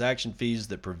 transaction fees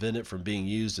that prevent it from being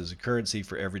used as a currency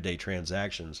for everyday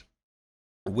transactions.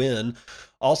 Nguyen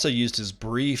also used his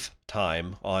brief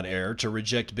time on air to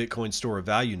reject Bitcoin's store of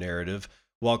value narrative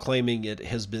while claiming it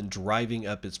has been driving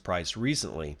up its price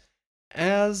recently.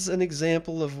 As an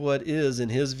example of what is, in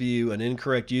his view, an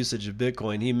incorrect usage of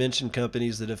Bitcoin, he mentioned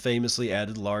companies that have famously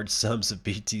added large sums of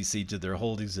BTC to their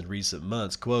holdings in recent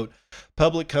months. Quote,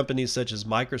 "Public companies such as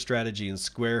MicroStrategy and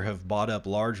Square have bought up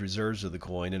large reserves of the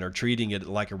coin and are treating it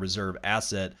like a reserve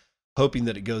asset, hoping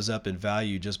that it goes up in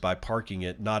value just by parking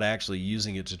it, not actually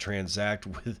using it to transact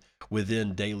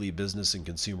within daily business and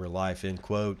consumer life," end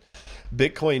quote.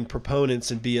 Bitcoin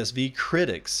proponents and BSV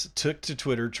critics took to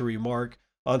Twitter to remark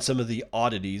on some of the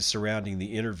oddities surrounding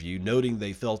the interview, noting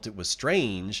they felt it was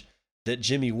strange that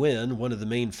Jimmy Nguyen, one of the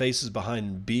main faces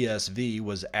behind BSV,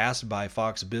 was asked by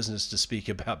Fox Business to speak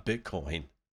about Bitcoin.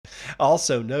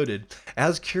 Also noted,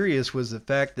 as curious was the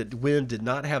fact that Nguyen did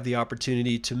not have the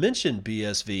opportunity to mention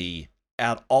BSV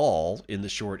at all in the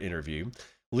short interview,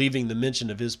 leaving the mention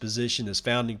of his position as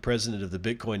founding president of the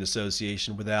Bitcoin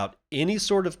Association without any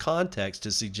sort of context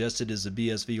to suggest it is a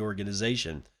BSV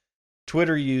organization.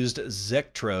 Twitter user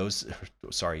Zectro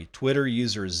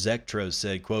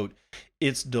said, quote,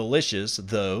 "It's delicious,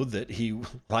 though, that he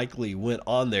likely went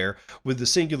on there with the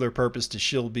singular purpose to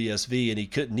shill BSV, and he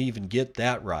couldn't even get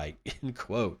that right," end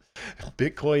quote.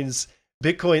 Bitcoin's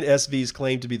Bitcoin SV's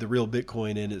claim to be the real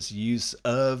Bitcoin in its use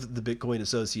of the Bitcoin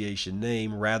Association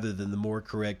name rather than the more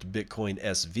correct Bitcoin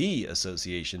SV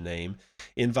Association name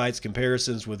invites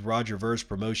comparisons with Roger Ver's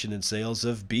promotion and sales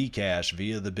of Bcash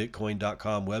via the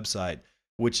Bitcoin.com website,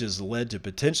 which has led to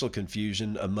potential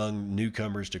confusion among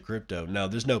newcomers to crypto. No,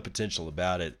 there's no potential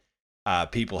about it.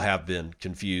 People have been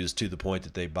confused to the point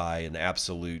that they buy an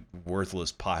absolute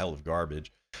worthless pile of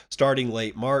garbage. Starting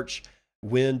late March,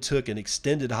 Wynn took an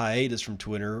extended hiatus from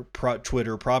Twitter,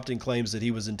 prompting claims that he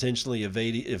was intentionally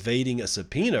evading a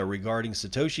subpoena regarding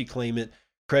Satoshi claimant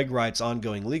Craig Wright's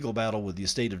ongoing legal battle with the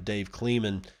estate of Dave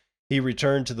Kleeman. He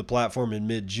returned to the platform in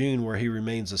mid-June, where he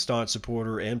remains a staunch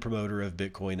supporter and promoter of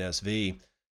Bitcoin SV.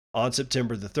 On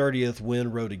September the 30th,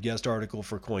 Wynn wrote a guest article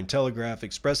for Cointelegraph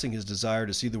expressing his desire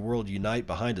to see the world unite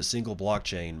behind a single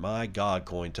blockchain. My God,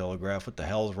 Cointelegraph, what the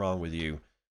hell is wrong with you?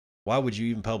 Why would you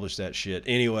even publish that shit?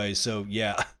 Anyway, so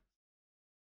yeah,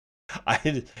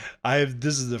 I have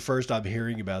this is the first I'm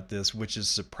hearing about this, which is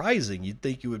surprising. You'd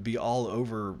think it would be all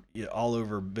over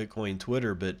Bitcoin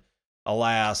Twitter, but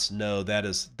alas, no, that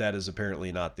is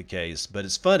apparently not the case. But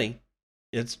it's funny.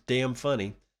 It's damn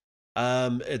funny.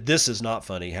 This is not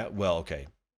funny. Well, okay.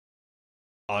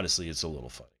 Honestly, it's a little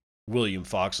funny. William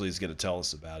Foxley is going to tell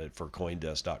us about it for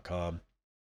CoinDesk.com.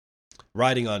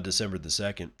 Writing on December the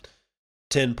 2nd.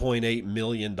 $10.8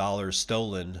 million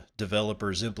stolen,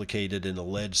 developers implicated in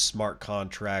alleged smart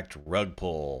contract rug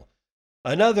pull.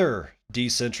 Another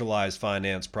decentralized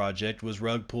finance project was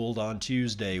rug pulled on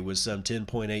Tuesday with some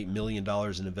 $10.8 million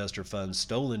in investor funds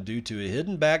stolen due to a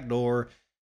hidden backdoor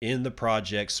in the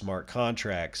project's smart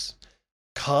contracts.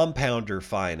 Compounder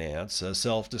Finance, a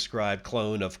self-described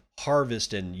clone of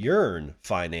Harvest and Yearn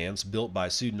Finance built by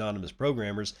pseudonymous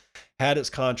programmers, had its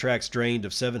contracts drained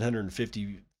of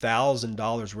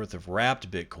 $750,000 worth of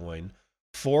wrapped Bitcoin,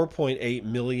 4.8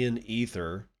 million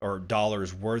Ether, or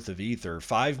dollars worth of Ether,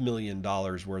 $5 million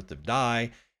worth of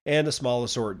DAI, and a small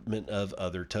assortment of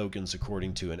other tokens,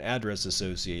 according to an address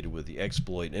associated with the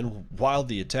exploit. And while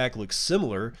the attack looks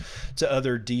similar to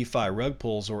other DeFi rug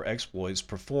pulls or exploits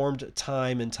performed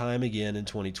time and time again in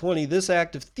 2020, this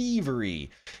act of thievery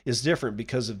is different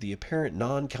because of the apparent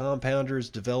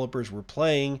non-compounders developers were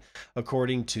playing,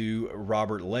 according to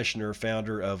Robert Leshner,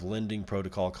 founder of lending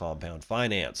protocol Compound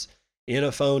Finance. In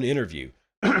a phone interview,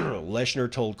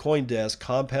 Leshner told CoinDesk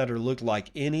Compounder looked like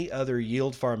any other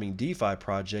yield farming DeFi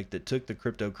project that took the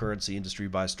cryptocurrency industry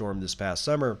by storm this past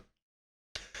summer.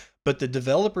 But the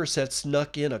developers had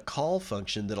snuck in a call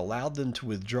function that allowed them to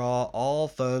withdraw all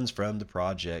funds from the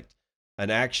project,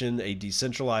 an action a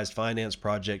decentralized finance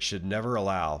project should never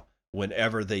allow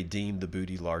whenever they deemed the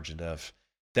booty large enough.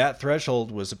 That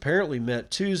threshold was apparently met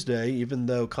Tuesday, even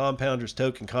though Compounder's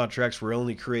token contracts were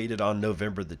only created on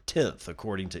November the 10th,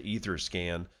 according to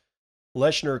Etherscan.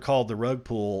 Leshner called the rug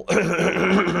pull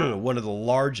one of the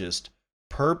largest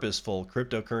purposeful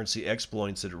cryptocurrency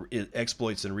exploits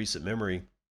in recent memory,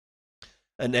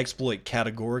 an exploit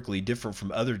categorically different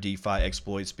from other DeFi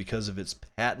exploits because of its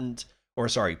patient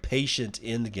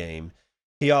endgame.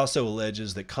 He also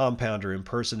alleges that Compounder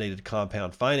impersonated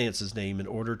Compound Finance's name in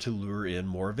order to lure in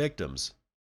more victims.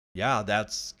 Yeah,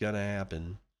 that's going to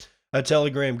happen. A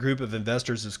Telegram group of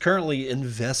investors is currently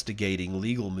investigating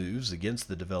legal moves against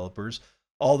the developers,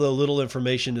 although little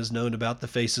information is known about the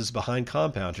faces behind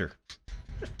Compounder.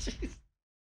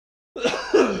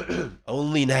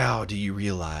 Only now do you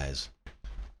realize.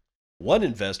 One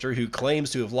investor who claims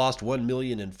to have lost $1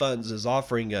 million in funds is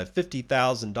offering a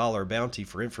 $50,000 bounty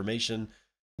for information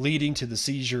leading to the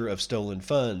seizure of stolen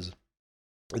funds.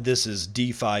 This is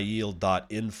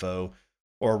DeFiYield.info,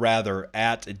 or rather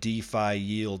at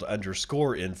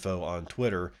DeFiYield_info on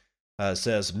Twitter.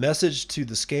 Says, message to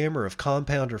the scammer of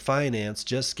Compounder Finance,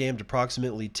 just scammed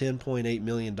approximately $10.8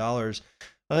 million.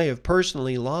 I have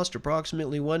personally lost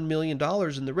approximately $1 million,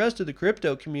 and the rest of the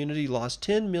crypto community lost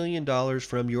 $10 million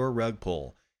from your rug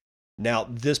pull. Now,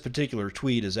 this particular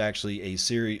tweet is actually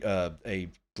a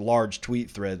large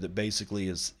tweet thread that basically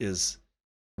is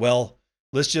well,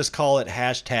 let's just call it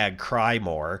hashtag cry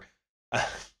more,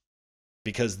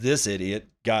 because this idiot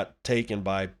got taken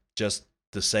by just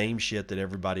the same shit that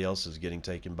everybody else is getting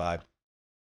taken by.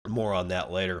 More on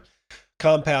that later.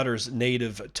 Compounder's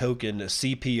native token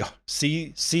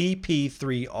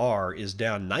CP3R is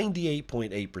down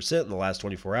 98.8% in the last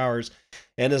 24 hours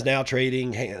and is now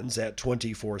trading hands at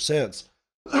 24 cents.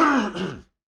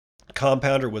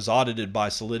 Compounder was audited by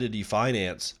Solidity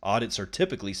Finance. Audits are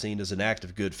typically seen as an act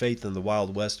of good faith in the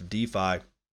Wild West of DeFi.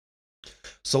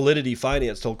 Solidity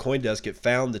Finance told CoinDesk it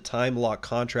found the time lock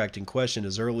contract in question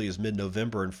as early as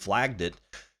mid-November and flagged it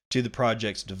to the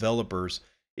project's developers.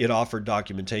 It offered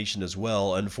documentation as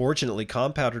well. Unfortunately,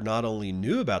 Compounder not only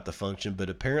knew about the function, but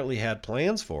apparently had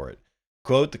plans for it.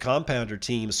 Quote, the Compounder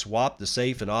team swapped the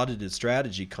safe and audited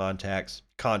strategy contracts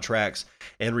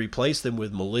and replaced them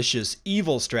with malicious,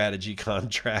 evil strategy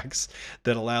contracts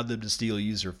that allowed them to steal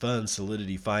user funds,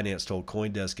 Solidity Finance told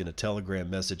CoinDesk in a Telegram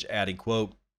message, adding,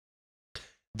 quote,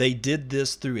 they did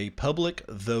this through a public,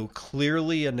 though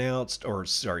clearly unmonitored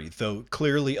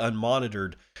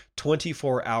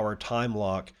 24-hour time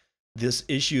lock. This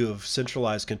issue of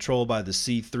centralized control by the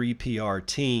C3PR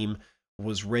team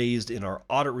was raised in our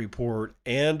audit report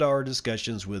and our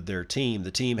discussions with their team.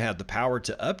 The team had the power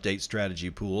to update strategy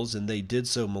pools, and they did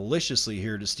so maliciously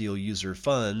here to steal user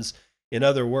funds. In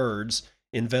other words,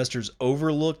 investors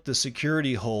overlooked the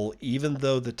security hole even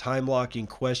though the time locking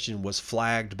question was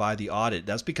flagged by the audit.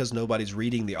 That's because nobody's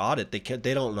reading the audit. They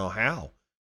don't know how.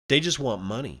 They just want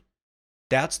money.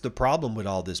 That's the problem with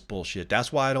all this bullshit.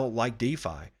 That's why I don't like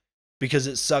DeFi, because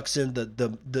it sucks in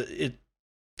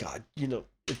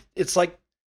it's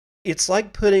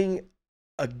like putting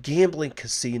a gambling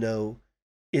casino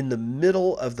in the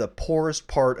middle of the poorest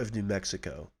part of New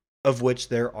Mexico, of which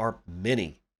there are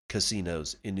many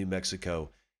casinos in New Mexico,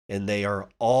 and they are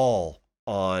all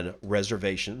on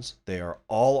reservations. They are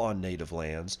all on native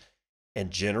lands.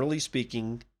 And generally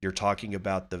speaking, you're talking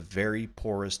about the very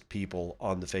poorest people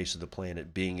on the face of the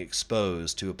planet being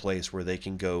exposed to a place where they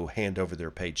can go hand over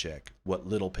their paycheck, what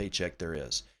little paycheck there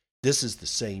is. This is the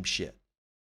same shit.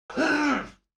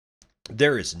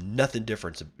 There is nothing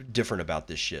different about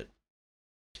this shit.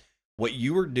 What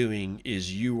you are doing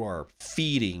is you are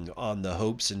feeding on the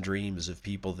hopes and dreams of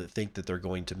people that think that they're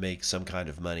going to make some kind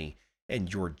of money,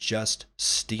 and you're just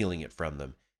stealing it from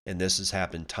them. And this has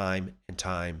happened time and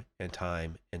time and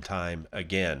time and time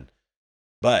again.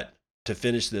 But to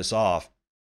finish this off,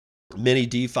 many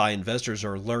DeFi investors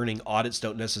are learning audits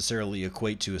don't necessarily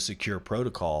equate to a secure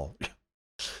protocol.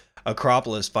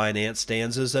 Acropolis Finance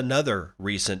stands as another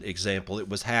recent example. It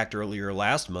was hacked earlier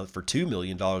last month for $2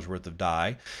 million worth of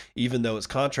DAI, even though its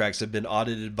contracts have been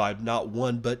audited by not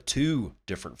one but two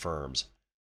different firms.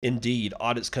 Indeed,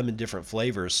 audits come in different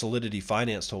flavors. Solidity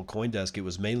Finance told CoinDesk it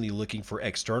was mainly looking for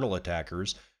external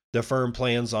attackers. The firm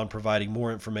plans on providing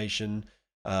more information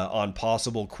on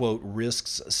possible, quote,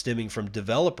 risks stemming from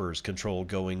developers' control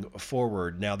going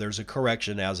forward. Now, there's a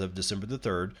correction as of December the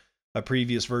 3rd. A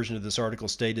previous version of this article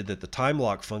stated that the time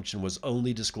lock function was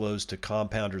only disclosed to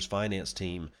Compounder's finance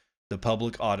team. The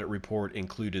public audit report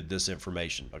included this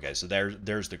information. Okay, so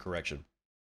there's the correction.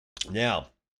 Now,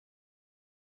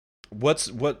 there's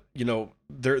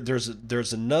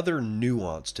another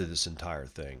nuance to this entire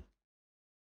thing.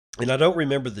 And I don't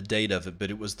remember the date of it, but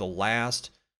it was the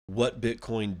last What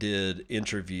Bitcoin Did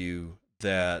interview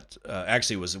that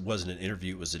actually it wasn't an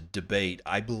interview, it was a debate.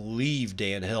 I believe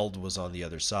Dan Held was on the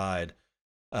other side,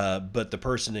 but the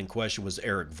person in question was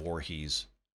Eric Voorhees.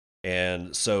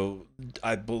 And so,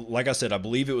 like I said, I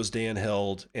believe it was Dan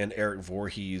Held and Eric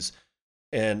Voorhees.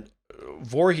 And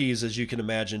Voorhees, as you can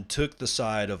imagine, took the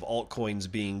side of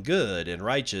altcoins being good and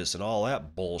righteous and all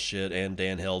that bullshit, and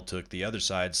Dan Held took the other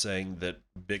side, saying that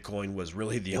Bitcoin was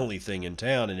really the only thing in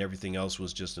town and everything else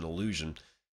was just an illusion.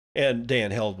 And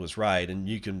Dan Held was right, and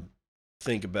you can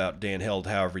think about Dan Held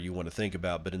however you want to think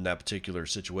about, but in that particular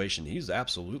situation, he's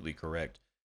absolutely correct.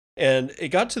 And it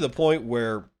got to the point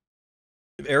where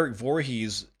Eric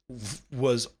Voorhees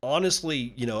was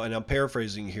honestly, and I'm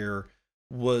paraphrasing here,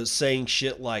 was saying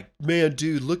shit like, man,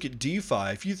 dude, look at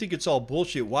DeFi. If you think it's all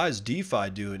bullshit, why is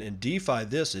DeFi doing? And DeFi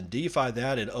this and DeFi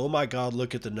that, and oh my God,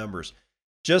 look at the numbers.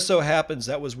 Just so happens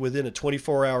that was within a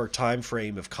 24-hour time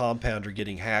frame of Compounder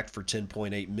getting hacked for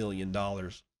 $10.8 million.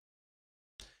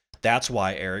 That's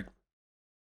why, Eric,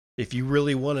 if you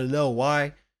really want to know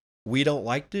why we don't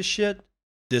like this shit,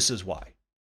 this is why.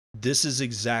 This is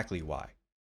exactly why.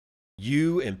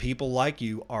 You and people like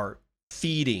you are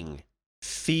feeding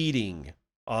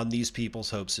on these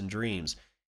people's hopes and dreams.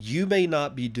 You may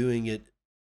not be doing it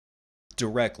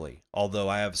directly, although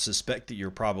I have suspect that you're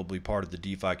probably part of the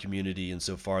DeFi community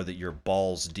insofar that you're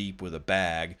balls deep with a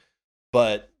bag.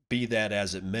 But be that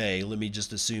as it may, let me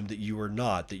just assume that you are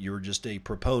not, that you're just a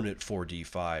proponent for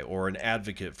DeFi or an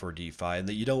advocate for DeFi, and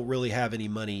that you don't really have any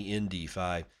money in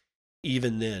DeFi.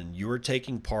 Even then, you're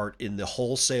taking part in the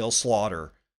wholesale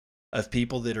slaughter of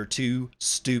people that are too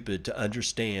stupid to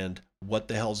understand what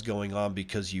the hell's going on,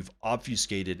 because you've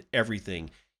obfuscated everything.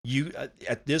 You,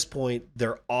 at this point,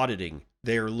 they're auditing.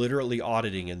 They are literally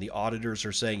auditing, and the auditors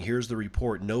are saying, here's the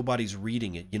report. Nobody's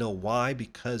reading it. You know why?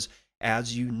 Because,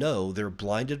 as you know, they're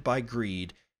blinded by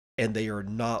greed, and they are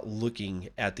not looking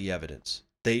at the evidence.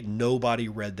 Nobody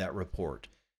read that report.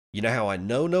 You know how I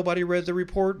know nobody read the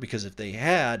report? Because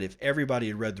if everybody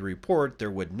had read the report,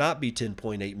 there would not be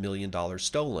 $10.8 million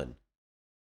stolen,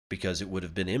 because it would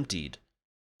have been emptied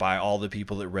by all the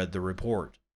people that read the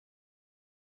report.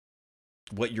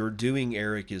 What you're doing,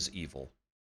 Eric, is evil.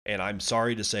 And I'm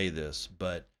sorry to say this,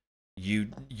 but you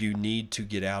need to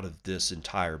get out of this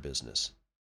entire business.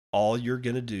 All you're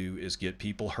going to do is get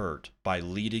people hurt by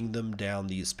leading them down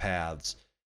these paths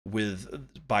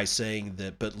by saying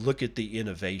that, but look at the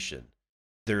innovation.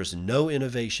 There's no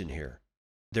innovation here.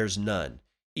 There's none.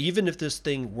 Even if this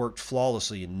thing worked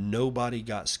flawlessly and nobody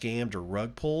got scammed or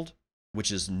rug pulled,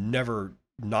 which is never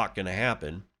not going to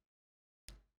happen,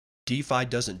 DeFi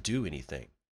doesn't do anything.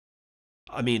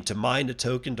 I mean, to mine a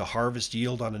token to harvest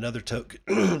yield on another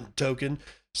token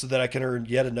so that I can earn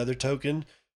yet another token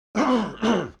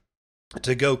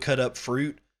to go cut up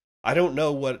fruit. I don't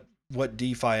know what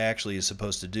DeFi actually is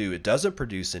supposed to do. It doesn't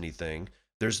produce anything.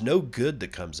 There's no good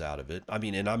that comes out of it. I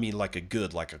mean like a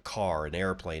good, like a car, an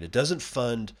airplane. It doesn't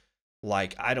fund,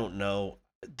 like, I don't know,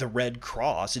 the Red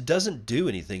Cross. It doesn't do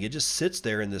anything. It just sits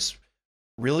there in this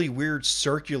really weird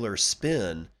circular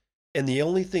spin, and the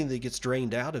only thing that gets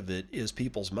drained out of it is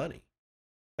people's money.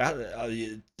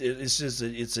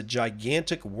 It's a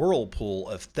gigantic whirlpool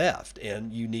of theft,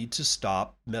 and you need to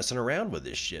stop messing around with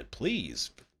this shit, please,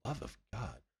 for the love of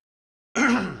God.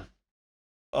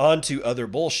 On to other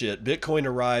bullshit. Bitcoin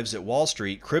arrives at Wall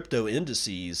Street. Crypto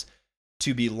indices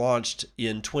to be launched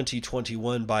in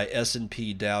 2021 by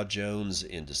S&P Dow Jones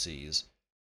indices.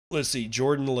 Let's see,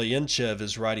 Jordan Lyenchev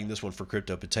is writing this one for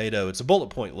Crypto Potato. It's a bullet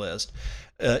point list.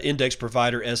 Index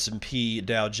provider S&P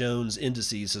Dow Jones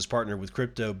Indices has partnered with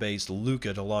crypto-based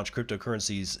Luca to launch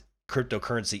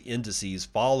cryptocurrency indices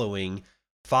following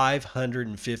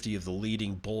 550 of the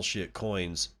leading bullshit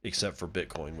coins, except for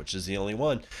Bitcoin, which is the only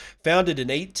one. Founded in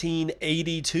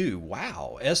 1882.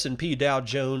 Wow. S&P Dow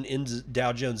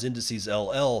Jones Indices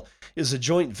LL is a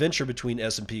joint venture between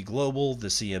S&P Global, the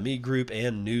CME Group,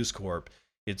 and News Corp.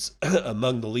 It's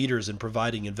among the leaders in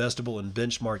providing investable and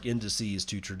benchmark indices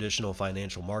to traditional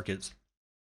financial markets.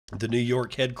 The New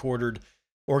York headquartered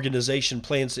organization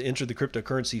plans to enter the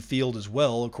cryptocurrency field as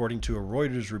well, according to a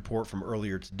Reuters report from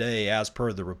earlier today. As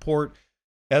per the report,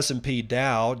 S&P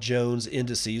Dow Jones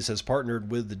Indices has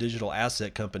partnered with the digital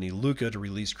asset company Luca to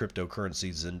release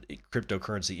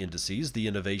cryptocurrency indices. The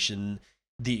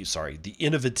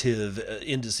innovative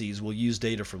indices will use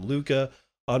data from Luca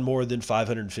on more than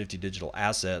 550 digital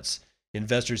assets.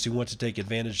 Investors who want to take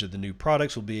advantage of the new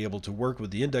products will be able to work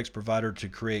with the index provider to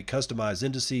create customized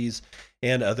indices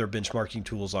and other benchmarking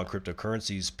tools on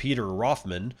cryptocurrencies. Peter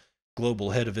Rothman,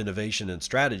 global head of innovation and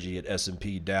strategy at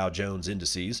S&P Dow Jones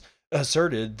Indices,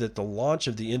 asserted that the launch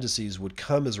of the indices would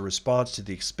come as a response to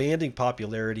the expanding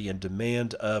popularity and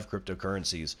demand of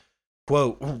cryptocurrencies.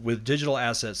 Quote, with digital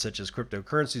assets such as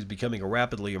cryptocurrencies becoming a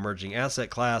rapidly emerging asset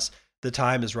class, the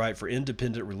time is right for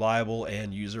independent, reliable,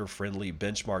 and user-friendly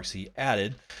benchmarks, he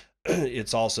added.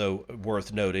 It's also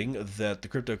worth noting that the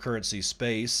cryptocurrency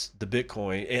space, and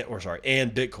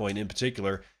Bitcoin in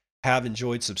particular, have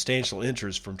enjoyed substantial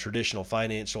interest from traditional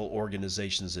financial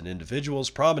organizations and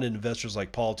individuals, prominent investors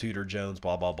like Paul Tudor Jones,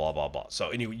 blah, blah, blah, blah, blah. So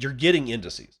anyway, you're getting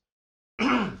indices,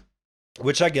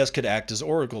 which I guess could act as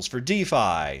oracles for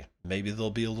DeFi. Maybe they'll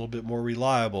be a little bit more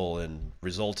reliable and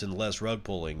result in less rug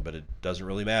pulling, but it doesn't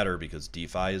really matter because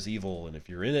DeFi is evil, and if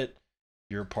you're in it,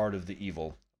 you're part of the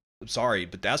evil. I'm sorry,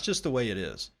 but that's just the way it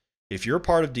is. If you're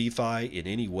part of DeFi in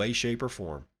any way, shape, or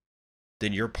form,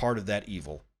 then you're part of that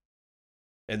evil.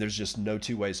 And there's just no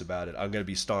two ways about it. I'm going to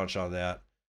be staunch on that.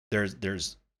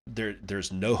 There's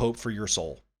no hope for your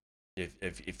soul.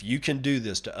 If you can do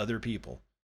this to other people,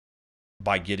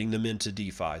 by getting them into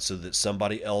DeFi so that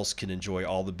somebody else can enjoy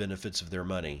all the benefits of their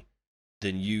money,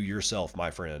 then you yourself, my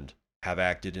friend, have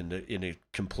acted in a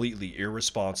completely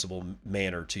irresponsible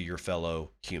manner to your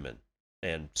fellow human.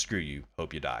 And screw you.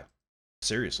 Hope you die.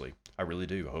 Seriously, I really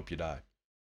do. Hope you die.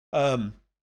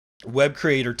 Web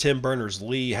creator Tim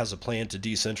Berners-Lee has a plan to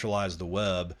decentralize the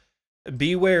web.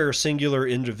 Beware singular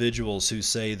individuals who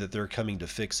say that they're coming to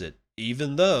fix it,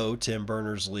 even though Tim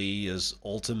Berners-Lee is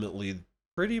ultimately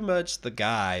pretty much the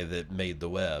guy that made the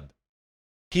web.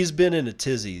 He's been in a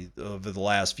tizzy over the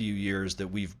last few years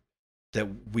that we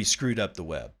screwed up the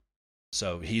web.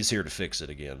 So he's here to fix it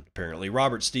again, apparently.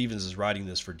 Robert Stevens is writing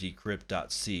this for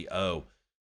decrypt.co.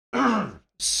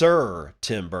 Sir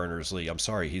Tim Berners-Lee, I'm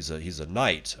sorry, he's a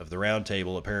knight of the round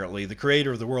table, apparently. The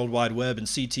creator of the World Wide Web and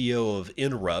CTO of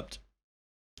Interrupt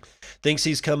thinks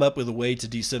he's come up with a way to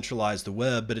decentralize the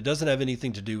web, but it doesn't have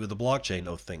anything to do with the blockchain.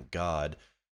 Oh, thank God.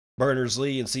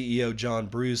 Berners-Lee and CEO John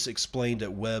Bruce explained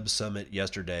at Web Summit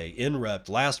yesterday. Interrupt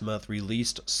last month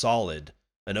released Solid,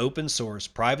 an open source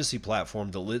privacy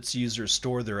platform that lets users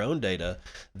store their own data,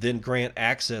 then grant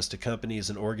access to companies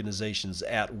and organizations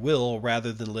at will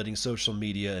rather than letting social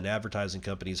media and advertising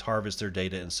companies harvest their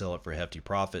data and sell it for hefty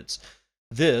profits.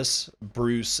 This,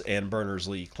 Bruce and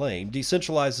Berners-Lee claim,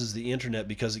 decentralizes the internet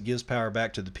because it gives power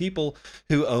back to the people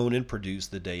who own and produce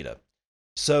the data.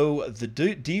 So the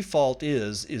default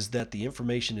is that the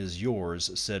information is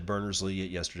yours, said Berners-Lee at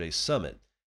yesterday's summit.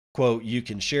 Quote, you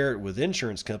can share it with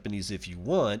insurance companies if you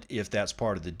want, if that's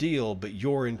part of the deal, but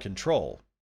you're in control,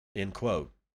 end quote.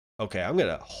 Okay, I'm going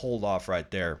to hold off right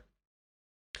there.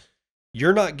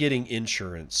 You're not getting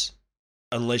insurance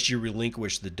unless you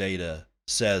relinquish the data,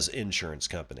 says insurance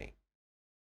company.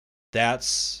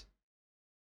 That's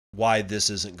why this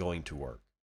isn't going to work.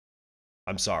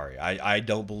 I'm sorry. I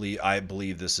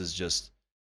believe this is just,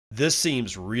 this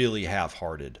seems really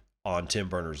half-hearted on Tim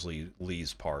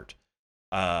Berners-Lee's part.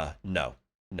 No,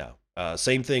 no.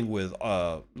 Same thing with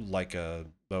let's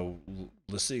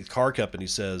see, car company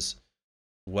says,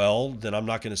 well, then I'm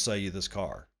not going to sell you this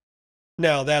car.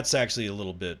 Now that's actually a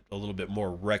little bit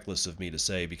more reckless of me to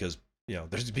say, because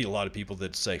there's gonna be a lot of people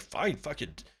that say, fine, fuck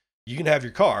it, you can have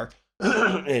your car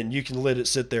and you can let it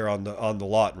sit there on the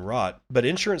lot and rot. But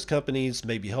insurance companies,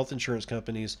 maybe health insurance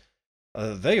companies,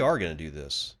 they are going to do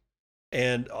this.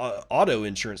 And auto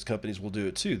insurance companies will do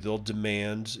it too. They'll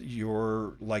demand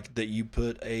that you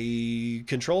put a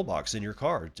control box in your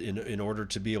car in order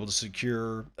to be able to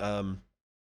secure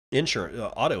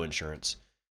insurance, auto insurance.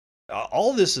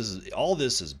 All this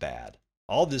is bad.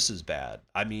 All this is bad.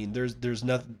 I mean, there's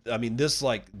nothing. I mean,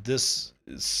 this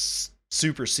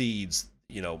supersedes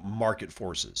market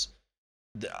forces.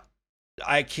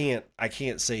 I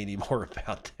can't say any more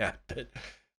about that. But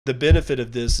the benefit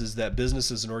of this is that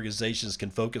businesses and organizations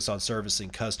can focus on servicing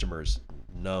customers.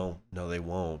 No, no, they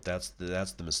won't. That's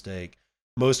the mistake.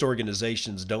 Most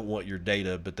organizations don't want your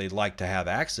data, but they'd like to have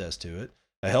access to it.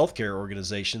 A healthcare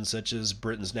organization such as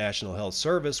Britain's National Health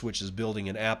Service, which is building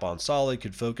an app on Solid,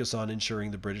 could focus on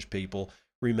ensuring the British people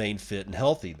remain fit and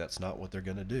healthy. That's not what they're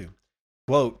going to do.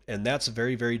 Quote, and that's a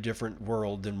very, very different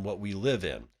world than what we live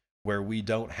in, where we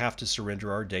don't have to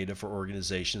surrender our data for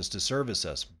organizations to service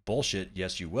us. Bullshit,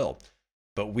 yes, you will.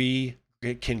 But we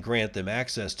can grant them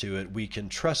access to it. We can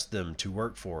trust them to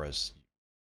work for us.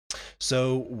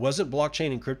 So, wasn't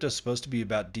blockchain and crypto supposed to be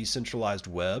about decentralized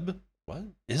web? What?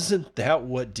 Isn't that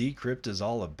what Decrypt is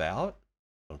all about?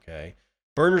 Okay.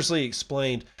 Berners-Lee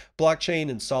explained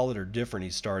blockchain and Solid are different, he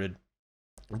started.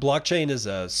 Blockchain is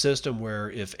a system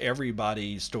where if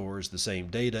everybody stores the same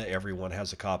data, everyone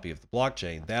has a copy of the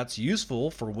blockchain. That's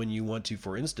useful for when you want to,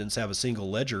 for instance, have a single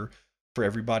ledger for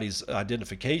everybody's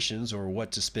identifications or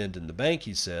what to spend in the bank,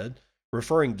 he said.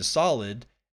 Referring to Solid,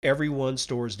 everyone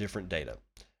stores different data.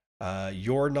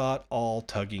 You're not all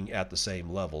tugging at the same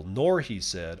level, nor, he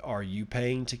said, are you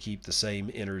paying to keep the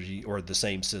same energy or the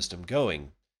same system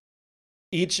going.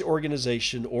 Each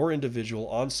organization or individual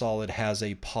on Solid has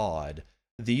a pod.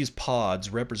 These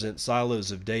pods represent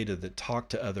silos of data that talk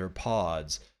to other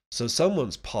pods. So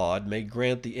someone's pod may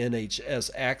grant the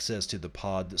NHS access to the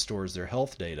pod that stores their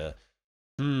health data.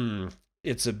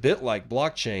 It's a bit like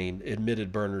blockchain,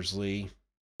 admitted Berners-Lee.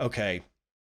 Okay,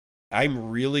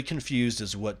 I'm really confused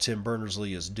as to what Tim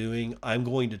Berners-Lee is doing. I'm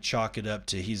going to chalk it up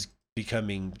to he's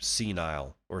becoming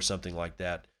senile or something like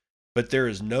that. But there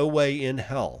is no way in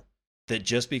hell that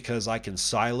just because I can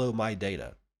silo my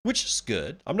data, which is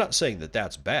good. I'm not saying that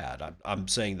that's bad. I'm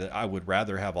saying that I would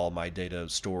rather have all my data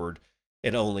stored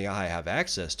and only I have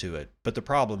access to it. But the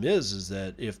problem is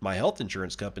that if my health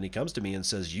insurance company comes to me and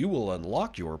says, you will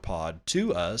unlock your pod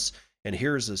to us, and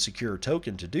here's a secure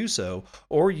token to do so,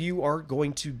 or you are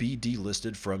going to be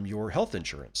delisted from your health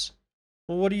insurance.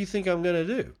 Well, what do you think I'm going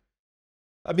to do?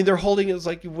 I mean, they're holding it as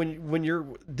like when you're,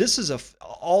 this is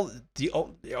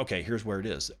okay, here's where it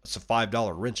is. It's a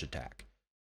 $5 wrench attack.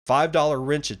 $5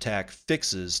 wrench attack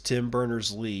fixes Tim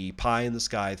Berners-Lee pie in the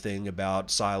sky thing about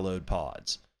siloed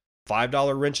pods.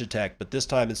 $5 wrench attack, but this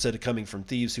time instead of coming from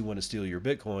thieves who want to steal your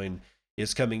Bitcoin,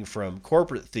 it's coming from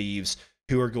corporate thieves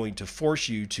who are going to force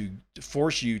you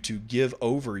to give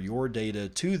over your data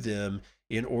to them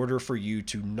in order for you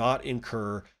to not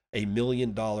incur $1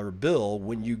 million bill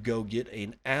when you go get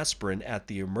an aspirin at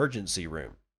the emergency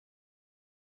room.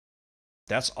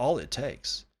 That's all it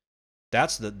takes.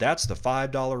 That's the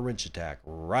 $5 wrench attack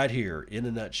right here in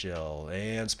a nutshell.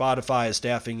 And Spotify is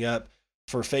staffing up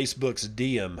for Facebook's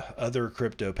Diem, other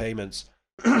crypto payments.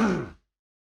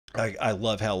 I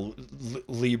love how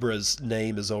Libra's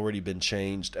name has already been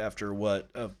changed after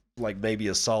like maybe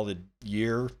a solid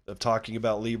year of talking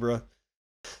about Libra.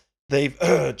 They've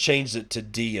changed it to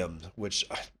Diem, which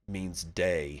means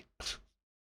day.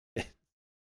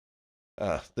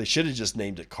 They should have just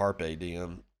named it Carpe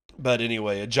Diem. But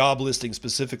anyway, a job listing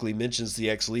specifically mentions the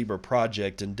Ex Libra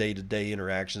project and day-to-day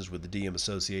interactions with the Diem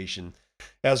Association,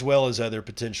 as well as other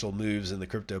potential moves in the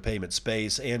crypto payment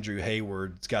space. Andrew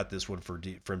Hayward's got this one from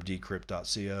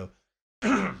Decrypt.co.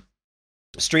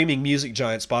 Streaming music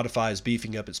giant Spotify is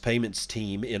beefing up its payments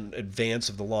team in advance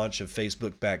of the launch of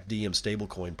Facebook-backed Diem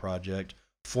stablecoin project,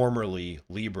 formerly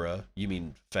Libra, you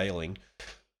mean failing,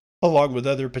 along with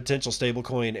other potential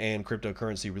stablecoin and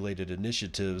cryptocurrency related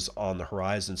initiatives on the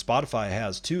horizon. Spotify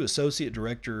has 2 associate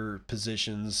director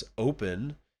positions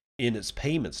open in its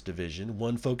payments division,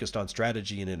 one focused on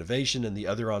strategy and innovation and the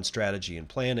other on strategy and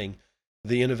planning.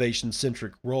 The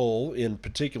innovation-centric role in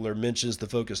particular mentions the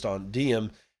focus on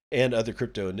Diem and other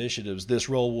crypto initiatives. This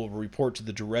role will report to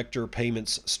the Director,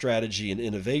 Payments, Strategy, and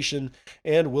Innovation,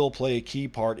 and will play a key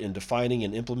part in defining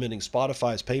and implementing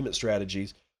Spotify's payment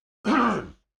strategies,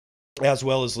 as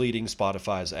well as leading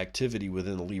Spotify's activity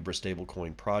within the Libra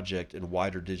stablecoin project and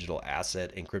wider digital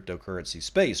asset and cryptocurrency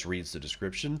space, reads the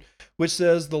description, which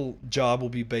says the job will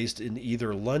be based in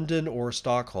either London or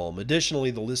Stockholm.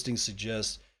 Additionally, the listing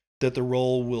suggests that the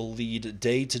role will lead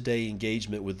day-to-day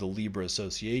engagement with the Libra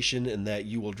Association and that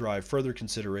you will drive further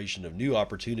consideration of new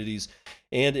opportunities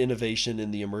and innovation in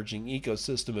the emerging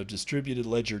ecosystem of distributed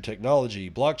ledger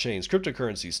technology, blockchains,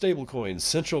 cryptocurrencies, stablecoins,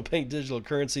 central bank digital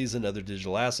currencies, and other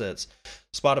digital assets.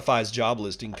 Spotify's job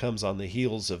listing comes on the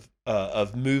heels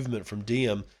of movement from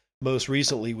Diem, most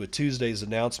recently with Tuesday's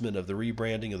announcement of the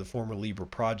rebranding of the former Libra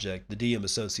project. The Diem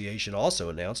Association also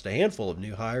announced a handful of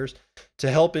new hires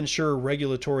to help ensure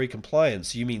regulatory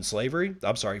compliance, you mean slavery?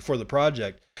 I'm sorry, for the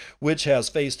project, which has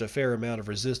faced a fair amount of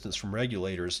resistance from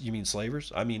regulators. You mean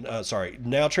slavers? Now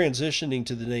transitioning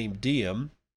to the name Diem,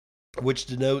 which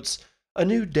denotes a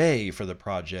new day for the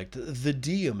project. The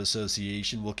Diem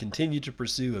Association will continue to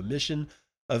pursue a mission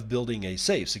of building a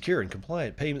safe, secure, and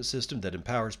compliant payment system that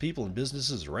empowers people and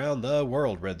businesses around the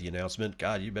world, read the announcement.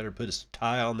 God, you better put a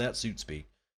tie on that suit speak.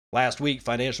 Last week,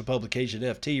 financial publication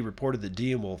FT reported that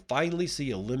Diem will finally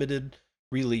see a limited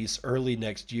release early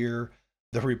next year.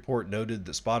 The report noted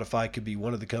that Spotify could be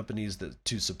one of the companies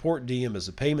to support Diem as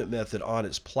a payment method on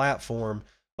its platform,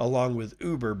 along with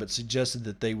Uber, but suggested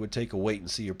that they would take a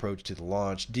wait-and-see approach to the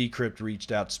launch. Decrypt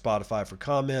reached out to Spotify for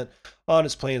comment on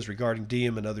its plans regarding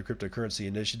Diem and other cryptocurrency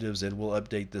initiatives, and we'll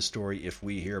update this story if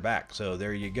we hear back. So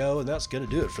there you go, and that's going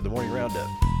to do it for the Morning Roundup.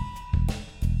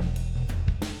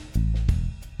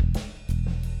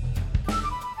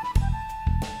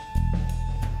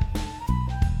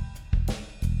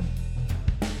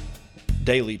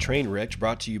 Daily Train Wreck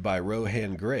brought to you by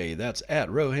Rohan Gray. That's at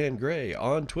Rohan Gray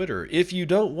on Twitter. If you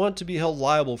don't want to be held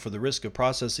liable for the risk of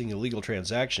processing illegal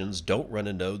transactions, don't run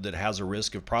a node that has a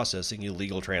risk of processing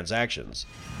illegal transactions.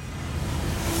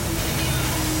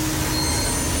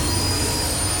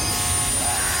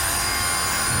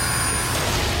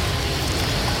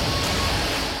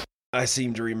 I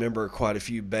seem to remember quite a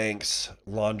few banks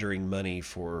laundering money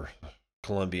for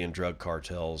Colombian drug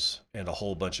cartels and a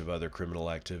whole bunch of other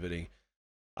criminal activity.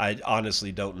 I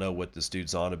honestly don't know what this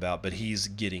dude's on about, but he's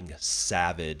getting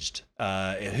savaged.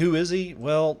 And who is he?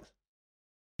 Well,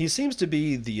 he seems to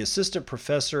be the assistant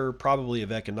professor, probably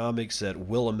of economics at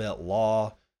Willamette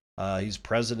Law. He's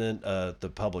president of the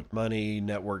Public Money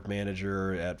Network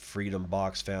manager at Freedom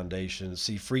Box Foundation.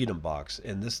 See, Freedom Box.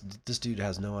 And this dude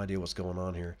has no idea what's going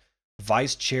on here.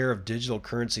 Vice chair of Digital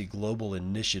Currency Global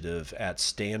Initiative at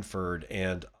Stanford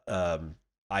and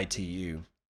ITU.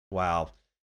 Wow.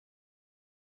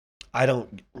 I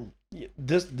don't,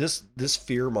 this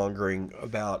fear mongering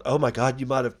about, oh my God, you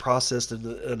might have processed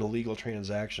an illegal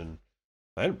transaction.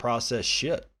 I didn't process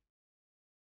shit.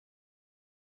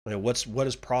 I mean, what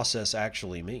does process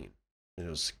actually mean?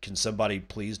 Can somebody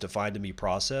please define to me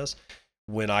process?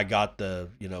 When I got the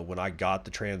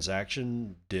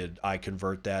transaction, did I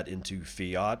convert that into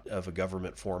fiat of a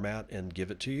government format and give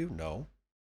it to you? No.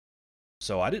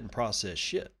 So I didn't process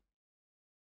shit.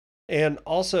 And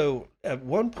also, at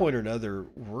one point or another,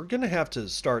 we're going to have to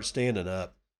start standing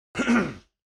up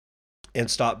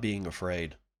and stop being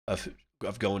afraid of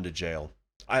going to jail.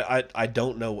 I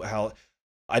don't know how.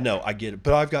 I know, I get it,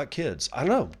 but I've got kids. I don't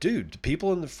know, dude,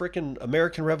 people in the frickin'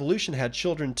 American Revolution had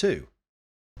children too.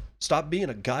 Stop being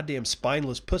a goddamn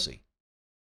spineless pussy.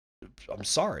 I'm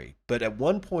sorry, but at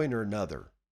one point or another,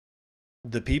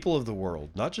 the people of the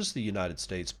world, not just the United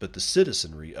States, but the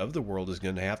citizenry of the world is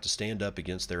going to have to stand up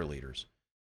against their leaders,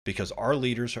 because our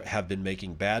leaders have been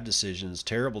making bad decisions,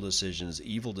 terrible decisions,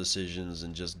 evil decisions,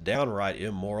 and just downright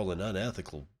immoral and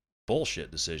unethical bullshit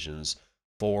decisions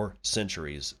for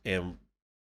centuries. And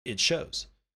it shows.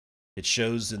 It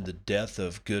shows in the death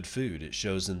of good food. It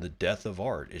shows in the death of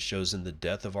art. It shows in the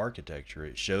death of architecture.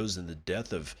 It shows in the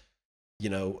death of,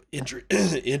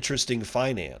 interesting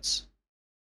finance.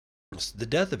 It's the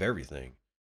death of everything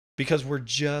because we're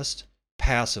just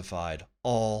pacified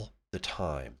all the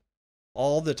time.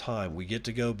 All the time we get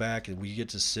to go back and we get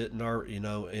to sit in our, in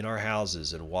our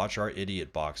houses and watch our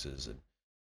idiot boxes and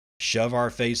shove our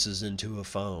faces into a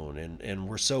phone, and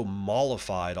we're so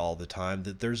mollified all the time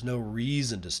that there's no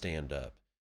reason to stand up.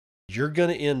 You're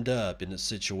going to end up in a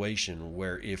situation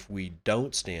where if we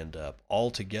don't stand up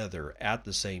all together at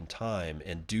the same time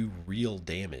and do real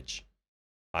damage,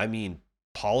 I mean,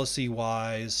 policy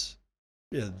wise,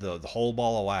 the whole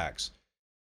ball of wax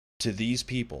to these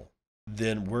people,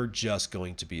 then we're just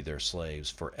going to be their slaves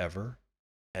forever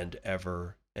and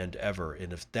ever and ever.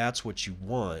 And if that's what you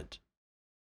want,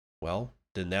 well,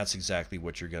 then that's exactly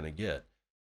what you're going to get.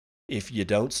 If you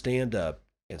don't stand up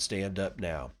and stand up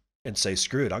now and say,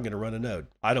 screw it, I'm going to run a node.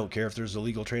 I don't care if there's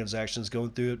illegal transactions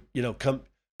going through it.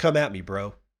 Come at me,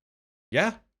 bro.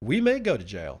 Yeah, we may go to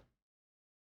jail.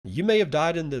 You may have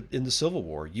died in the Civil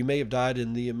War. You may have died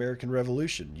in the American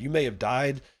Revolution. You may have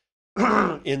died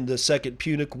in the Second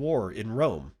Punic War in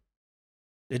Rome.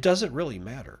 It doesn't really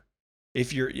matter.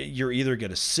 If you're either going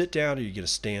to sit down or you're going to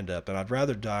stand up, and I'd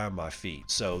rather die on my feet.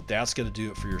 So that's going to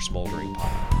do it for your smoldering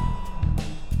pile.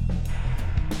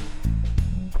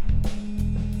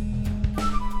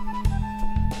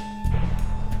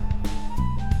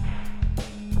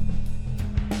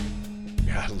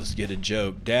 God, let's get a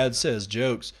joke. Dad says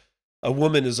jokes. A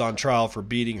woman is on trial for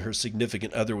beating her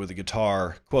significant other with a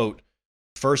guitar. Quote,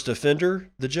 first offender,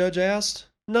 the judge asked.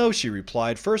 No, she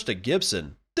replied, first a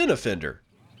Gibson, then a Fender.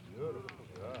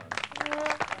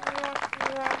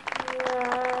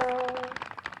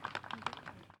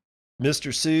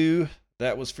 Mr. Sue,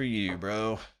 that was for you,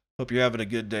 bro. Hope you're having a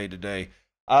good day today.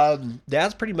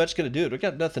 That's pretty much going to do it. We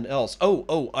got nothing else.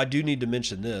 Oh, I do need to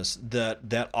mention this,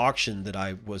 that auction that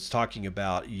I was talking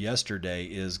about yesterday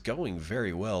is going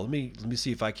very well. Let me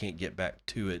see if I can't get back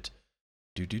to it.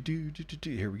 Here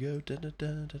we go.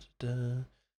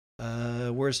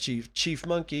 Where's Chief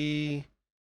Monkey?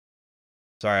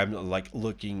 Sorry, I'm like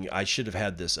looking. I should have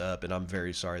had this up, and I'm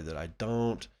very sorry that I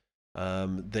don't.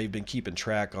 They've been keeping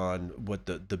track on what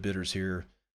the bidders here.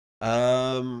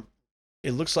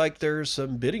 It looks like there's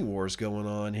some bidding wars going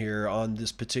on here on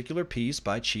this particular piece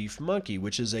by Chief Monkey,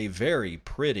 which is a very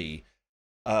pretty.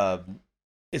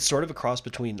 It's sort of a cross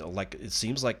between, like, it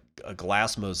seems like a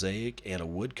glass mosaic and a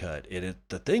woodcut.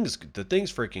 The thing's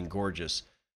freaking gorgeous.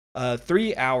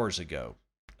 3 hours ago,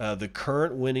 the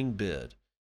current winning bid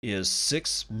is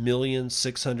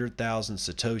 6,600,000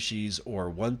 Satoshis,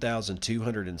 or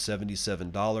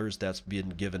 $1,277. That's been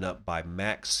given up by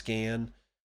Max San.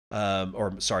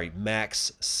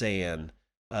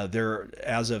 There,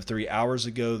 as of 3 hours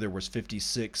ago, there was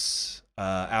 56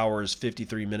 hours,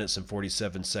 53 minutes, and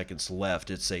 47 seconds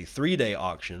left. It's a 3-day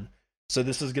auction, so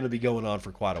this is going to be going on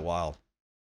for quite a while.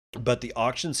 But the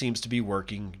auction seems to be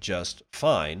working just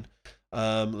fine.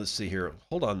 Let's see here.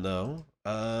 Hold on, though.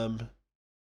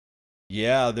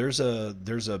 Yeah, there's a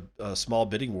small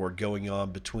bidding war going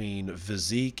on between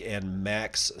Vizik and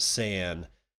Max San.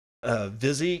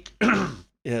 Vizik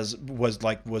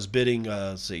was bidding,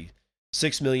 let's see,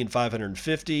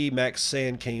 6,550,000. Max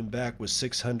San came back with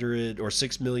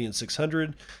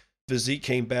 6,600,000. Vizik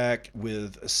came back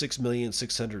with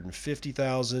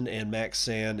 6,650,000, and Max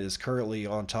San is currently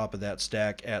on top of that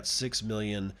stack at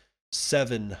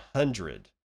 6,700,000.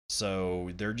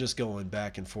 So they're just going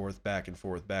back and forth, back and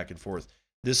forth, back and forth.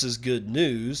 This is good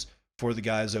news for the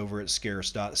guys over at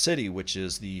Scarce.City, which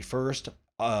is the first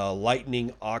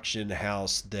Lightning auction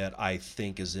house that I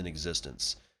think is in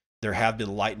existence. There have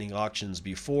been Lightning auctions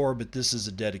before, but this is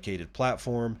a dedicated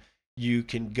platform. You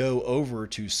can go over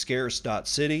to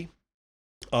Scarce.City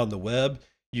on the web.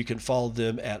 You can follow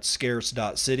them at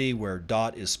Scarce.City, where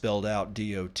dot is spelled out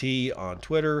DOT, on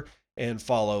Twitter, and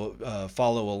follow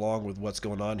along with what's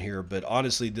going on here. But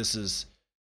honestly, this is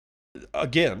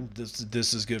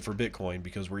good for Bitcoin,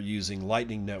 because we're using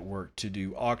Lightning Network to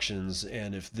do auctions.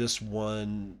 And if this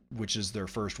one, which is their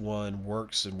first one,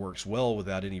 works well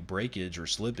without any breakage or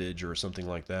slippage or something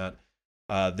like that,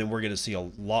 then we're going to see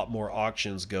a lot more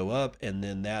auctions go up, and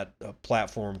then that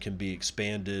platform can be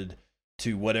expanded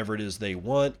to whatever it is they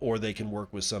want, or they can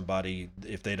work with somebody.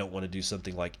 If they don't want to do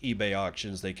something like eBay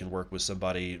auctions, they can work with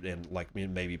somebody and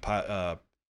maybe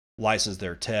license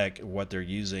their tech, what they're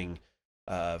using,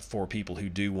 for people who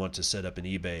do want to set up an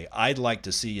eBay. I'd like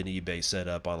to see an eBay set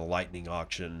up on a Lightning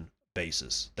auction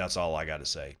basis. That's all I got to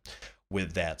say.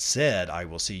 With that said, I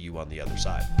will see you on the other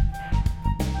side.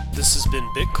 This has been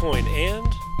Bitcoin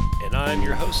and I'm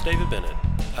your host, David Bennett.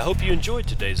 I hope you enjoyed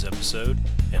today's episode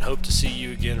and hope to see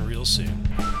you again real soon.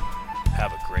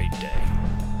 Have a great day.